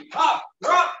 Hop, hop,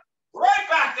 drop. Right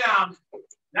back down.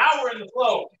 Now we're in the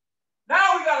flow.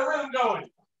 Now we got a rhythm going.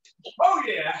 Oh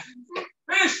yeah.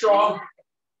 Finish strong.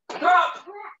 Drop.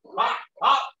 Hop,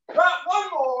 hop, drop. One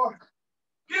more.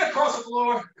 Get across the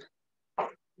floor.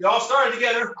 We all started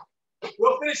together.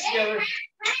 We'll finish together.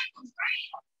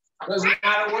 Doesn't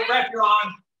matter what rep you're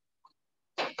on.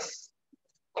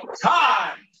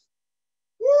 Time.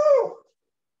 Woo!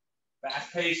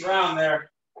 Fast-paced round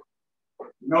there.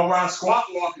 You know we're on squat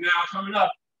walk now coming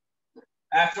up.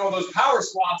 After all those power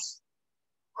squats,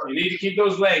 you need to keep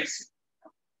those legs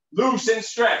loose and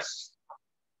stretched.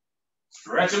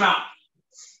 Stretch them out.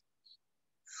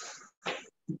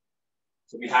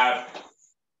 So we have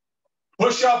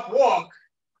push-up walk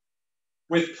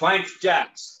with plank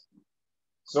jacks.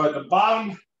 So at the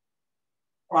bottom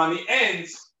or on the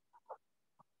ends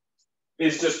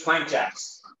is just plank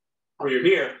jacks. Where you're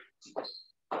here,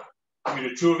 you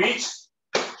do 2 of each,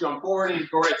 jump forward and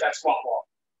go right to that squat walk.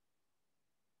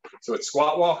 So it's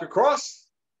squat walk across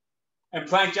and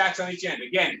plank jacks on each end.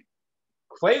 Again,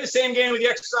 play the same game with the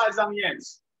exercise on the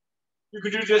ends. You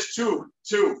could do just 2,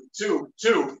 2, 2,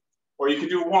 2, or you could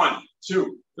do 1,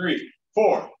 2, 3,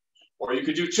 4, or you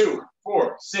could do 2,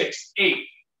 4, 6, 8.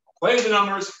 Play with the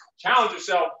numbers, challenge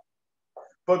yourself,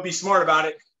 but be smart about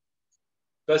it,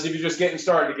 especially if you're just getting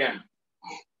started again.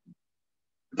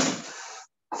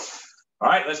 All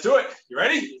right, let's do it. You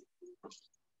ready?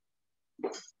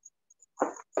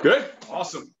 Good?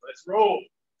 Awesome. Let's roll.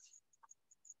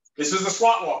 This is the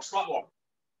squat walk, squat walk.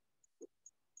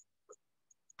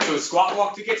 So squat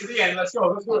walk to get to the end. Let's go,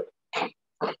 let's do it.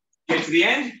 Get to the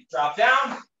end, drop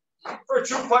down for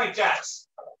 2 plank jacks.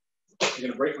 You're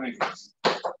gonna break my ankles.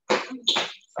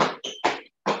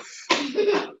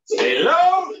 Stay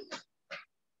low.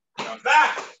 Come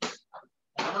back.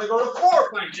 I'm gonna go to 4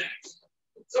 plank jacks.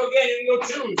 So again, you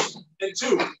can go 2s and 2.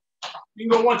 You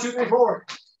can go 1, 2, 3, 4.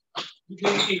 You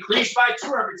can increase by 2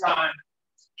 every time.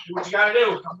 Do what you gotta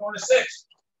do. I'm going to 6.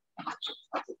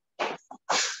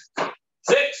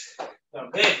 6.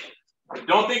 Jump in.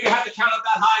 Don't think you have to count up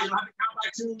that high. You don't have to count by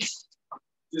 2s.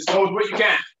 Just go with what you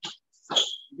can.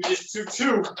 You can just do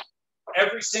 2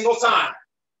 every single time.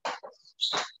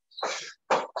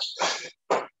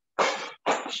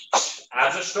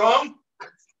 Abs are strong.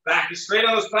 Back is straight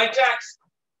on those plank jacks.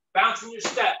 Bouncing your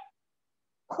step.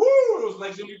 Woo! Those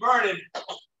legs will be burning.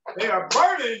 They are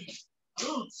burning.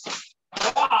 Glutes,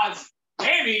 quads,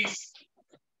 hammies.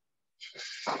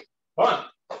 1,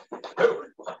 2,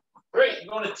 3. I'm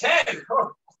going to 10.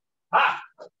 5,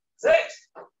 6,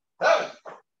 7,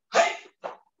 8,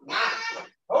 9.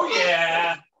 Oh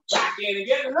yeah. Back in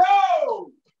again.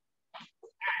 Low.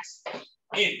 Ass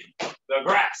in the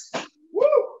grass. Woo!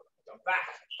 Come back.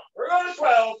 We're going to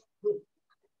 12.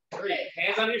 3.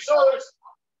 Hands on your shoulders.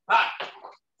 5,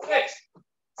 6,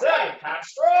 7. Half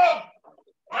strong.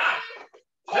 9,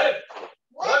 10,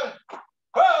 11,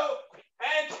 12,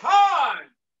 and time.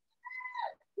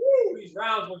 Woo! These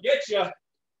rounds will get you.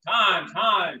 Time,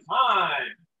 time,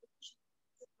 time.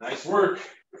 Nice work.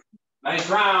 Nice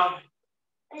round.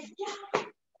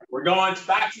 We're going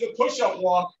back to the push-up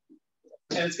walk,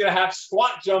 and it's going to have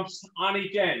squat jumps on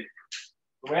each end.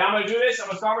 The way I'm going to do this, I'm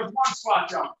going to start with 1 squat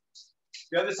jump.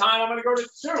 The other time, I'm going to go to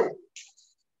 2.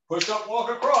 Push-up walk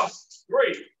across.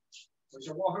 3.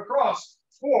 Push-up walk across.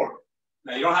 4.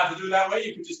 Now, you don't have to do it that way.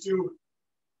 You can just do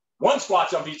 1 squat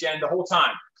jump each end the whole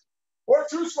time. Or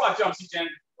 2 squat jumps each end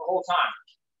the whole time.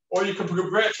 Or you can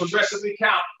progressively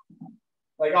count,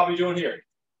 like I'll be doing here.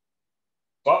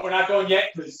 But we're not going yet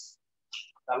because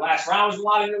that last round was a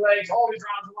lot in your legs. All these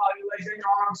rounds are a lot in your legs and your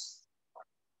arms.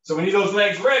 So we need those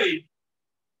legs ready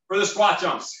for the squat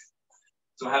jumps.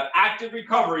 So have active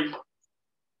recovery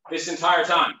this entire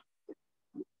time.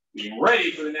 Being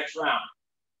ready for the next round.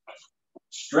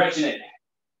 Stretching it,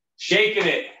 shaking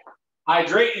it,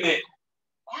 hydrating it.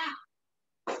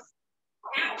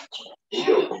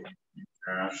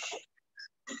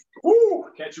 Woo!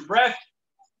 Catch your breath.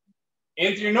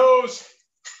 In through your nose,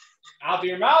 out through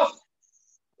your mouth.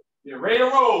 You're ready to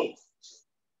roll.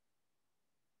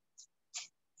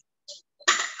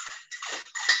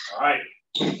 All right.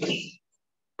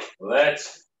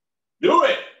 Let's do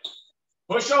it.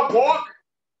 Push up walk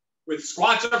with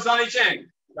squat jumps on each end.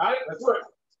 Got it? Let's do it.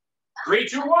 3,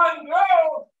 2, 1,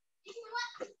 go.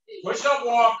 Push up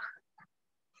walk.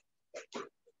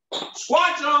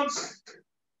 Squat jumps.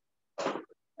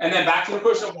 And then back to the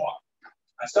push up walk.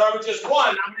 I start with just 1.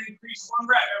 I'm going to increase 1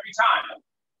 rep every time.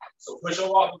 So push up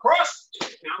walk across.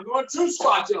 Now I'm going 2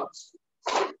 squat jumps.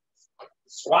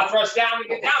 Squat thrust down to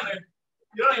get down there.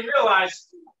 You don't even realize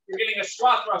you're getting a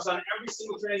squat thrust on every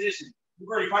single transition. You've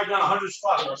already probably done 100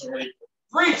 squat thrusts already.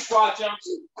 3 squat jumps.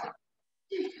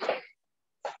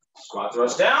 Squat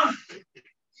thrust down.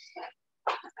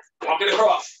 Walk it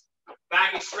across.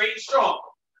 Back is straight and strong.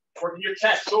 Working your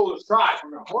chest, shoulders, triceps.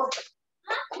 We're going to work.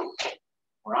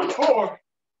 We're on 4.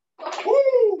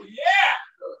 Woo! Yeah!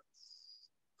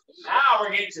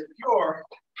 we're getting to pure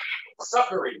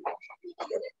suckery.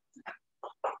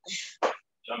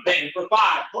 Jump in for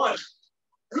 5. 1,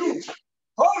 2,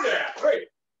 hold there. 3,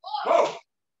 4,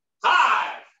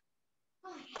 5.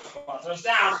 Put us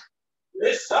down.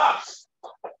 This sucks.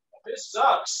 This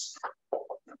sucks.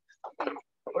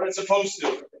 What it's supposed to.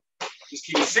 Just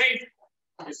keep it safe.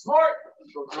 Keep it smart.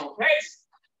 Go at your own pace.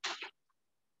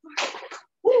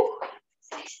 Woo.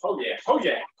 Oh yeah. Oh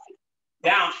yeah.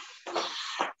 Down.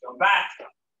 Jump back.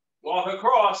 Walk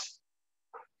across.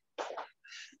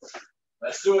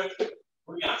 Let's do it.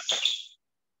 What do you got?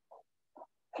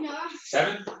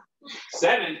 7.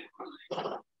 7.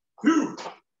 2,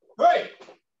 3,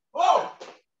 4,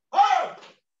 5,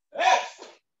 6.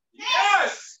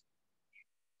 Yes!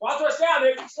 While thrust down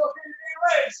there, you can still feel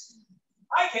your legs.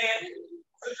 I can.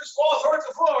 So just fall towards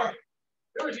the floor.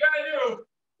 Do what you gotta do.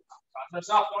 Thrust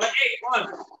up, going to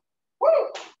 8. 1. Woo!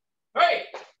 3,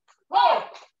 4, 5.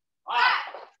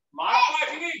 Modify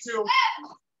if you need to.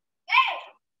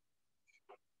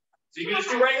 So you can just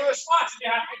do regular squats if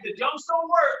you have to. The jumps don't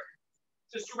work.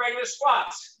 Just do regular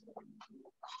squats.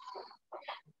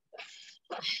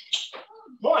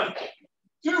 1,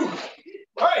 2, 3, 4,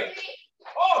 5,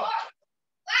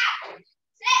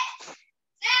 6,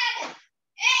 7,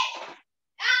 8,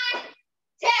 9,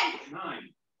 10.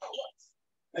 9.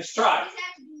 Let's try.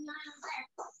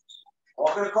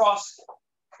 Walking across.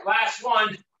 Last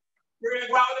one. We're going to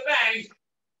go out with a bang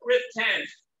with 10.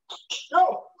 Go.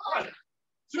 1,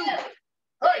 2, 3.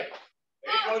 There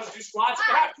you go. Just do squats if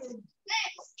you have to. 6,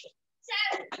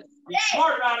 7, be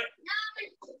smart about it.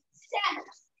 9, 10.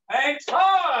 And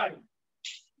time.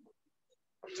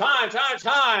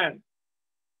 Time.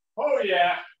 Oh,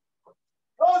 yeah.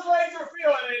 Those legs are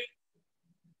feeling it.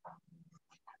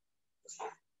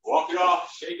 Walk it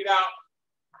off. Shake it out.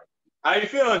 How you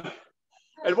feeling?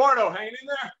 Eduardo, hanging in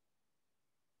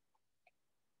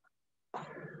there?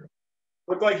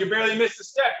 Look like you barely missed a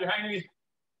step. You're hanging,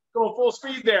 going full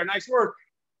speed there. Nice work.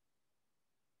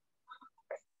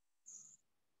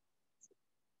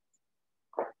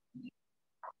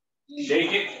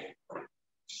 Shake it.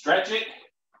 Stretch it.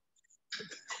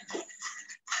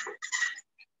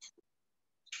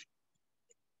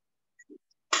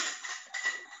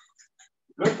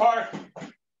 Good part.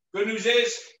 Good news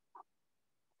is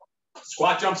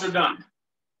squat jumps are done.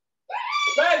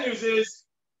 The bad news is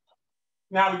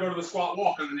now we go to the squat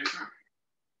walk on the next round.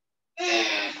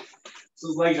 So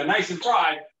his legs are nice and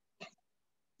fried.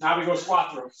 Now we go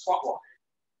squat walk.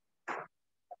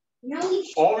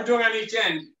 All we're doing on each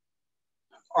end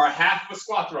are half of a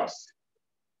squat thrust.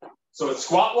 So it's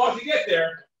squat walk to get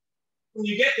there. When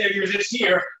you get there, you're just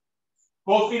here.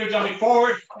 Both feet are jumping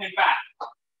forward and back.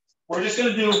 We're just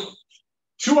going to do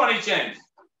 2 on each end.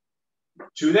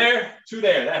 2 there, 2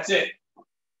 there. That's it.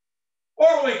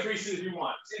 Or we'll increase it if you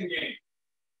want. Same game.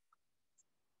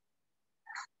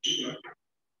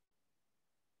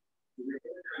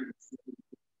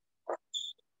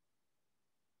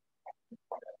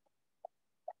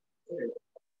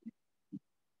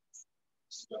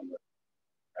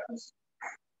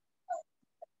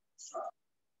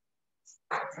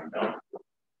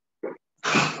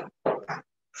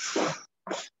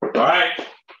 All right,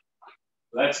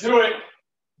 let's do it.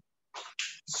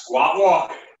 Squat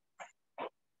walk.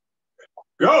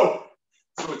 Go.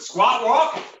 So it's squat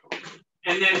walk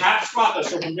and then half squat.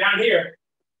 So from down here,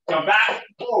 jump back,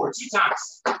 forward 2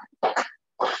 times.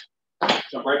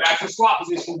 Jump right back to squat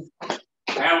position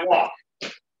and walk.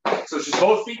 So it's just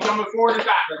both feet coming forward and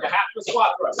back like a half of a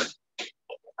squat thrust.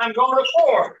 I'm going to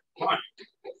 4. 1,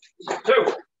 2,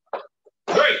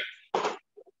 3,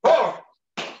 4.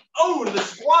 Oh, the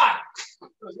squat.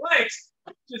 Those legs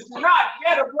just do not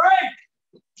get a break.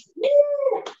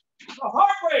 Woo! The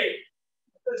heart rate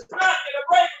does not get a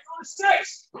break. We're going to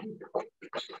 6,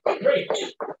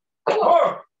 3,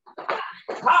 4,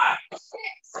 5,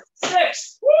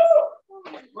 6.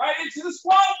 Woo! Right into the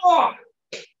squat walk.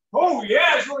 Oh,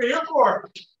 yeah, that's what we're here for.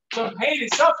 Some pain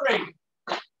and suffering.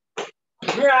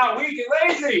 We're not weak and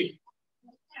lazy.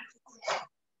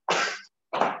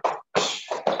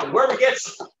 And whoever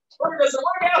does the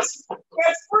workouts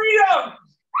gets freedom.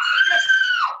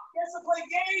 Gets to play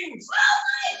games.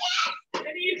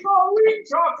 And eat all week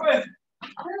chocolate.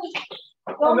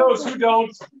 And those who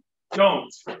don't.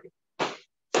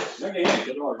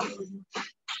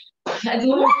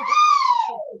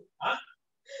 Huh?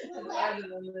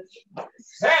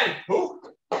 10. Who?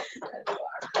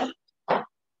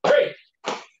 3,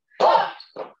 4,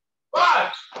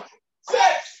 5,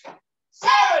 6,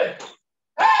 7,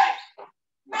 8,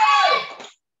 9,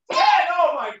 10.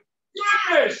 Oh my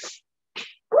goodness.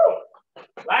 Woo.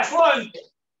 Last one.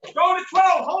 Go to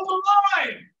 12. Hold the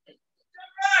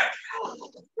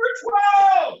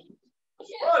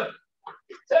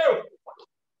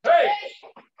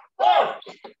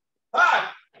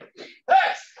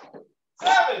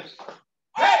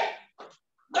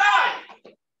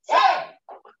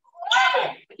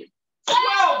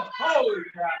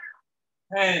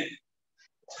And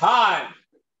time.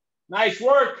 Nice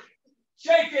work.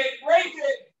 Shake it, break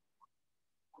it.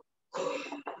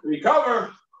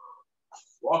 Recover.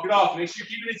 Walk it off. Make sure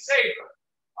you're keeping it safe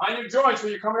on your joints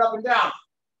when you're coming up and down.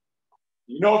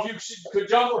 You know if you could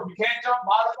jump or if you can't jump,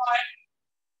 modify it.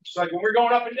 It's like when we're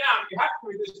going up and down, you have to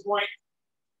at this point,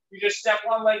 you just step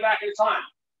one leg back at a time.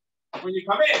 When you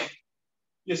come in,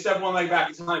 you step one leg back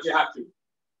at a time if you have to.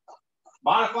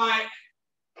 Modify it.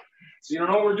 So you don't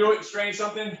know what we're doing, strain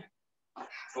something.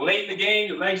 It's late in the game,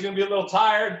 your leg's gonna be a little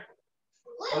tired,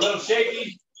 a little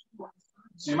shaky.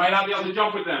 So you might not be able to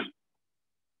jump with them.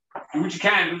 Do what you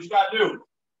can, do what you gotta do.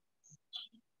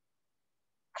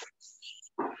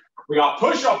 We got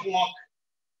push-up walk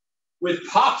with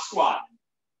pop squat.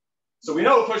 So we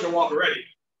know push-up walk already.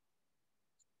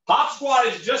 Pop squat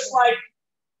is just like,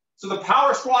 so the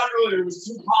power squat earlier was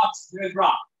 2 pops, then a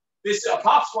drop. This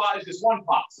pop squat is just 1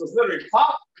 pop. So it's literally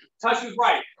pop, touch with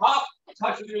right, pop,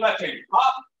 touch with your left hand,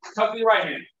 pop, touch with your right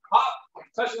hand, pop,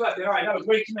 touch with your left hand. All right, that was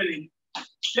weight committee.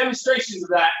 Demonstrations of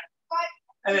that,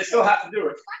 and they still have to do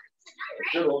it.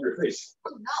 Do it over your face.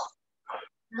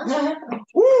 No.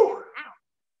 Woo!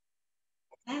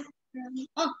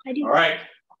 Oh, I do. All right.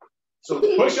 So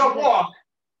push up walk,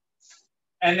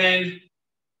 and then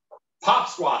pop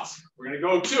squats. We're gonna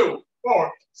go 2,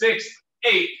 4, 6,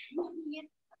 8.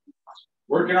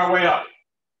 Working our way up.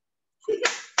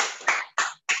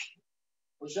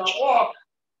 Push up walk.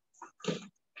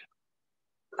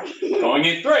 Going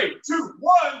in 3, 2,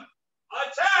 1.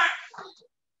 Attack.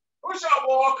 Push up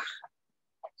walk.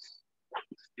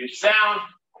 Get down.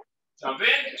 Jump in.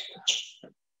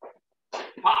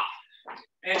 Pop.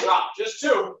 And drop. Just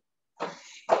 2.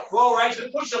 Flow right to the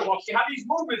push-up walk. See how these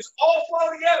movements all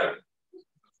flow together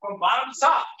from bottom to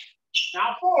top.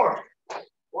 Now 4.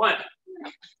 1,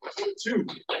 2,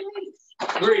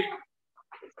 3,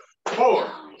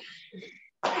 4.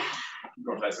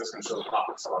 Go fast. This is going to show the pop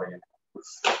squat again.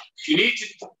 If you need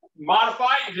to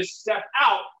modify, you just step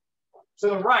out to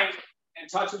the right and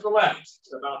touch with the left.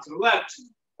 Step out to the left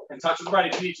and touch with the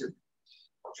right if you need to.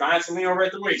 Try not to lean over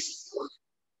at the waist.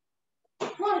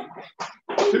 1,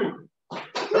 2,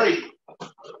 3,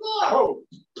 4,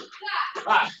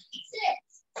 5,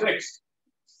 6.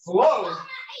 Flow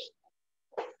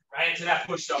right into that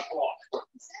push-up walk.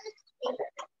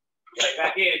 Right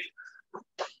back in.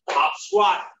 Pop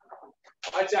squat.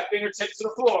 Touch that fingertips to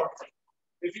the floor.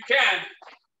 If you can.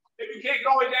 If you can't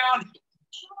go it down,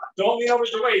 don't lean over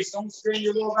the waist. Don't strain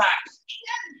your lower back.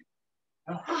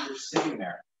 No, you're sitting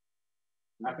there.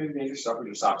 Not being dangerous stuff with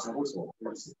your socks and whistle.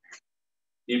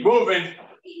 Keep moving.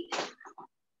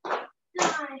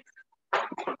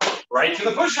 Right to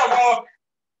the push-up walk.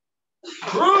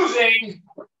 Cruising.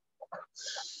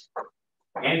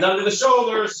 Hands under the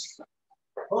shoulders.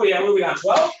 Oh yeah, what are we on?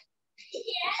 12?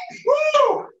 Yes.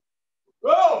 Woo!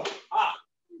 Go! Hop.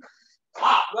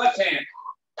 Hop. Left hand.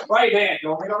 Right hand.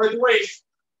 Don't lean over the waist.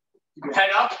 Keep your head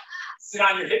up. Sit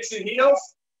on your hips and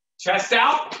heels. Chest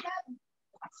out.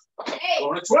 8.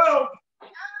 Going to 12.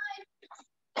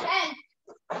 9.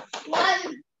 10.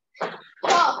 11.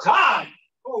 12. Time.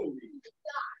 Holy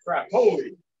crap.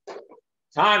 Holy.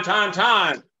 Time.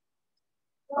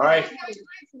 All right.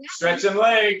 Stretch them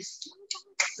legs.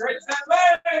 Stretch them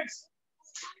legs.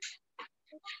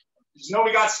 Just know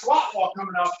we got squat walk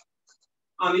coming up.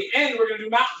 On the end, we're going to do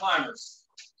mountain climbers.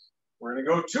 We're going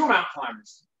to go 2 mountain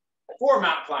climbers, 4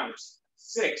 mountain climbers,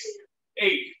 6,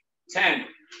 8, 10.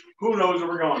 Who knows where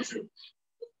we're going to?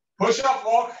 Push up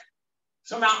walk,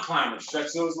 some mountain climbers.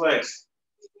 Stretch those legs.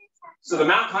 So the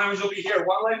mountain climbers will be here.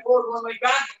 1 leg forward, 1 leg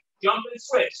back. Jump and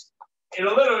switch.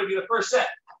 It'll literally be the first set.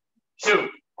 2.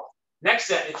 Next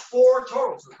set, it's 4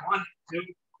 total. So 1, 2,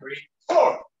 3,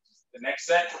 4. The next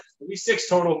set will be 6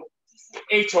 total,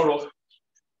 8 total.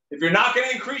 If you're not going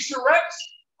to increase your reps,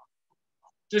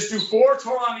 just do 4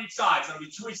 total on each side. So it'll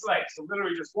be 2 each leg. So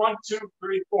literally just 1, 2,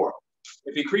 3, 4.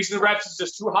 If increasing the reps is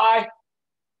just too high,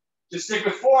 just stick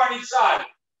with 4 on each side.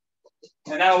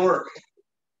 And that'll work.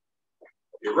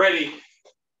 You're ready.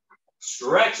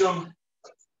 Stretch them.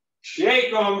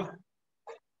 Shake them.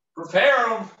 Prepare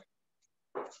them.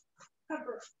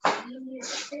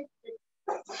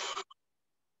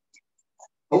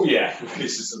 Oh yeah,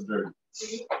 this is some dirt.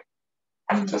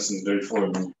 Just some dirt for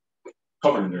me.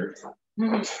 Covered in dirt.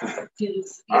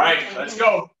 All right, let's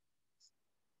go.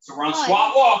 So we're on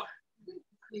squat walk.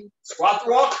 Squat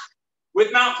the walk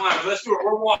with mountain climbers. Let's do it.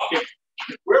 We're walking.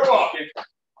 We're walking.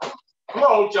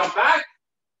 Flow, jump back.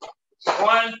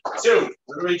 1, 2.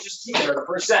 Literally just 2 there. The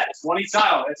first set. It's 1 each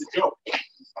side. That's a joke.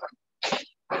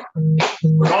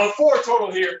 We're going 4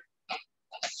 total here.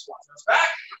 Squat goes back.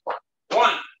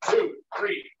 1, 2,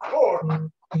 3, 4.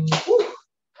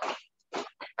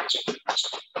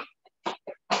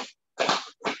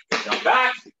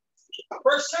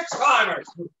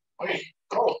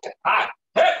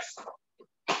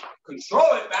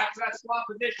 that squat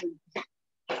position.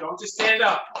 Don't just stand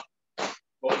up.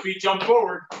 Both feet jump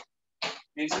forward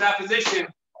into that position.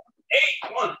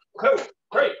 8, 1, 2,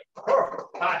 3, 4,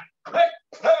 5, 6,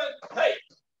 7, 8.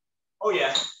 Oh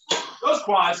yeah, those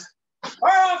quads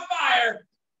are on fire.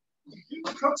 You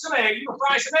can cook some eggs. You can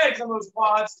fry some eggs on those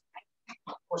quads,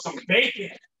 or some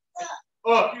bacon.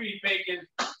 Oh, if you eat bacon,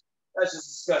 that's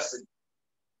just disgusting.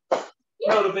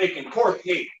 No to bacon, poor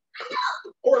pig,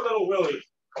 poor little Willie.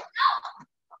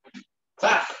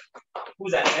 Ah,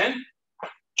 who's that, 10?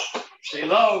 Stay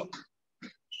low.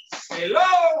 Stay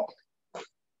low.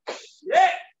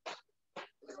 Yeah.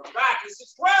 Come back. This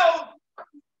is 12.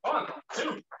 1,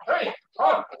 2, 3,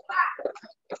 4.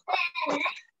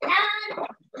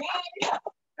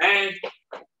 And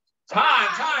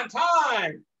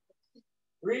time.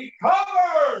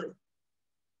 Recover.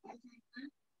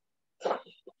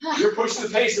 You're pushing the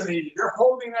pace of these. You're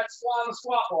holding that swan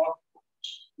squat walk.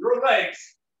 Your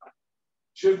legs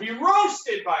should be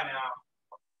roasted by now.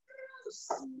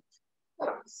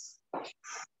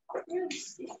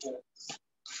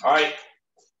 All right.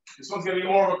 This one's going to be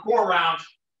more of a core round.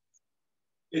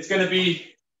 It's going to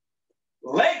be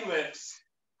leg lifts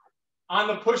on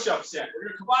the push-up set. We're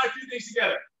going to combine a few things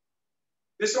together.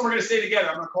 This one we're going to stay together.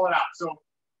 I'm going to call it out. So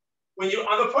when you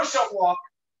on the push-up walk,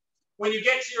 when you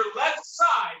get to your left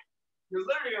side, you're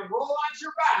literally going to roll onto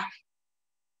your back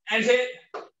and hit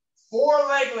 4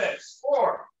 leg lifts.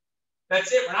 4.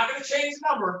 That's it. We're not going to change the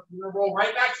number. You're going to roll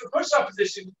right back to the push-up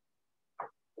position.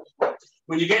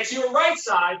 When you get to your right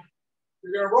side,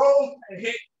 you're going to roll and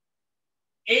hit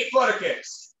 8 flutter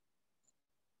kicks.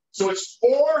 So it's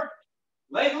 4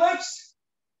 leg lifts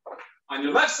on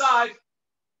your left side,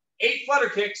 8 flutter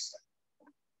kicks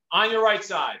on your right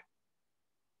side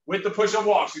with the push-up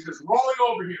walk. So you're just rolling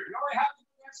over here. You don't really have to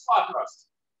do that squat thrust.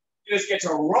 You just get to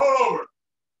roll over.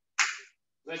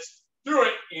 Let's do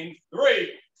it in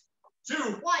 3,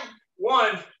 2,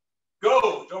 1,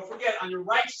 go. Don't forget, on your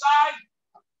right side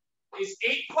is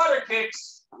 8 flutter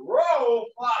kicks. Roll,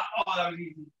 flop. Oh, that was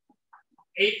easy.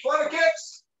 8 flutter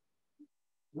kicks.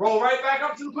 Roll right back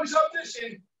up to the push-up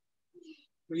position.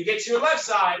 When you get to your left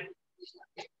side,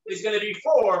 it's going to be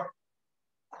 4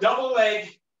 double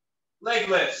leg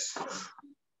lifts.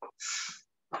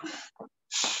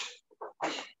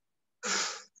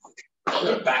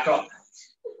 Back up.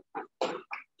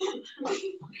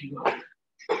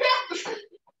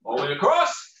 Rolling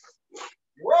across.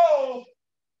 Roll.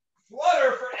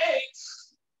 Flutter for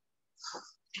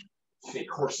 8.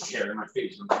 Fake horse's hair in my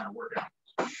face. I'm trying to work out.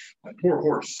 That poor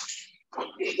horse.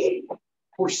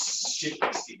 Horse shit.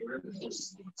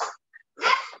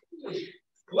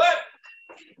 Flip.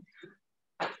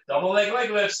 Double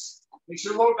leg lifts. Make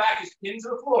sure lower back is pinned to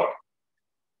the floor.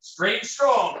 Straight and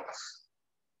strong.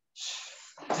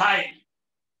 Tight.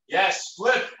 Yes,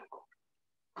 flip.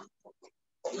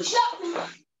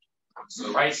 So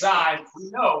the right side, we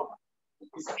know,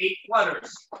 is 8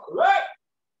 flutters.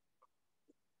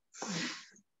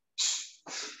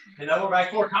 And then lower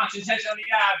back floor, constant tension on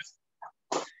the abs.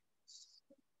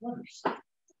 Flutters.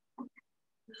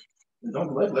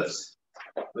 Don't leg lifts.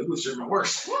 Leg lifts are even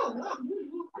worse. Go up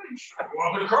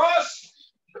and across.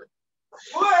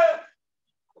 Flip.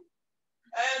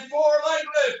 And 4 leg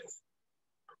lifts.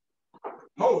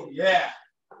 Oh, yeah.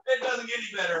 It doesn't get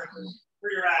any better for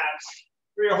your abs,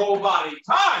 for your whole body.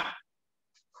 Time.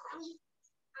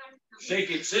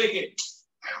 Shake it, shake it.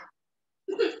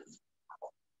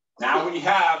 Now we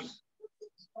have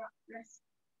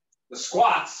the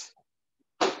squats.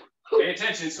 Pay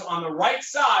attention. So on the right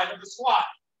side of the squat,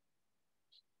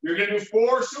 you're going to do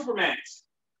 4 Supermans.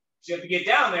 So you have to get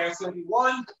down there. It's going to be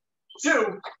 1,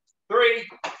 2, 3,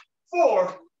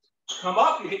 4. Come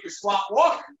up, you hit your squat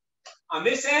walk. On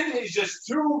this end is just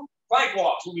 2 plank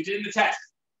walks, what we did in the test.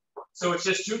 So it's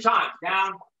just 2 times.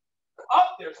 Down,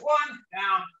 up, there's 1,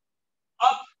 down,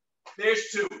 up, there's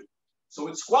 2. So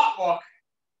in squat walk,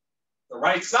 the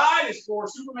right side is 4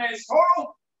 Supermans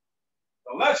total.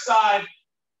 The left side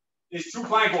is 2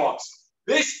 plank walks.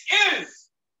 This is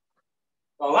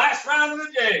the last round of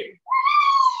the day.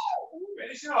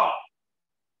 Finish it off.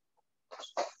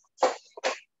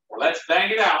 Let's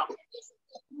bang it out.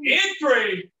 In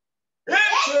 3, in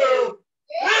 2,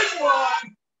 in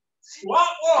 1. Squat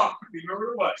walk.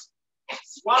 Remember what it was.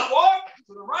 Squat walk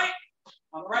to the right,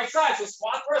 on the right side. So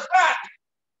squat first back.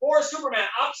 4 Superman,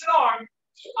 opposite arm,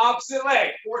 opposite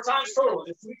leg. 4 times total,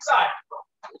 just to each side.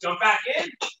 Jump back in,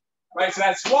 right to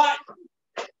that squat.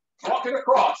 Walking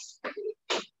across.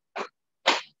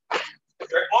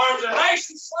 Your arms are nice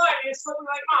and sliding. It's slipping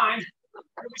like mine.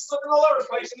 You'll be slipping all over the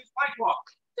place in this plank walk.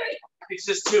 It's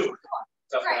just 2.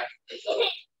 Tough guy.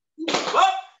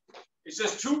 Up. It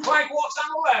says 2 plank walks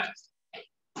on the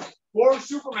left, 4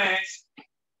 Supermans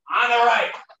on the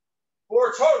right.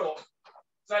 4 total.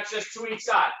 So that's just 2 each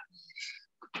side.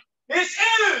 This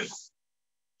is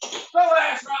the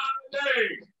last round of the day.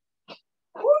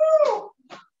 Woo!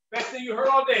 Best thing you heard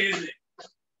all day, isn't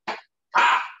it?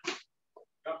 Ha!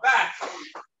 Come back.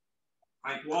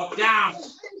 Plank walk down.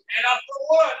 And up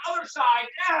for 1. Other side.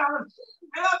 Down.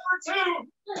 And up for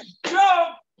 2.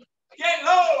 Jump. Get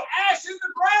low. Ash in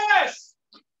the grass.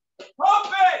 Pump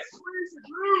it. Squeeze the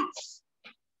glutes.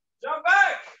 Jump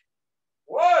back.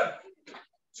 1,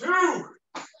 2,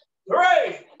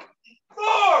 3,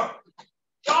 4.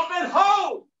 Jump and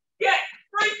hold. Get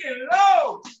freaking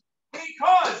low.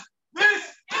 Because this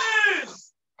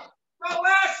is the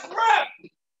last rep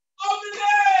of the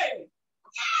day.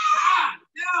 Ah,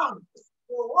 down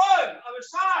for 1. Other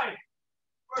side.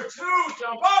 For 2.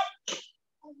 Jump up.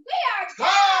 We are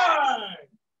done. Time.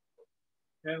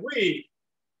 And we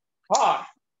are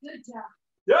Good job.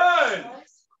 done.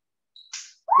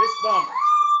 Fist bump.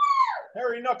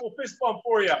 Hairy knuckle fist bump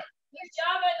for you. Good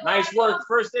job. Nice work.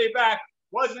 First day back.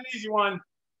 Wasn't an easy one.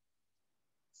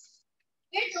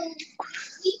 Here's a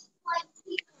keep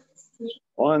like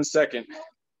 1 second.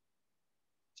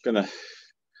 Just gonna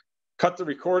cut the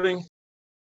recording.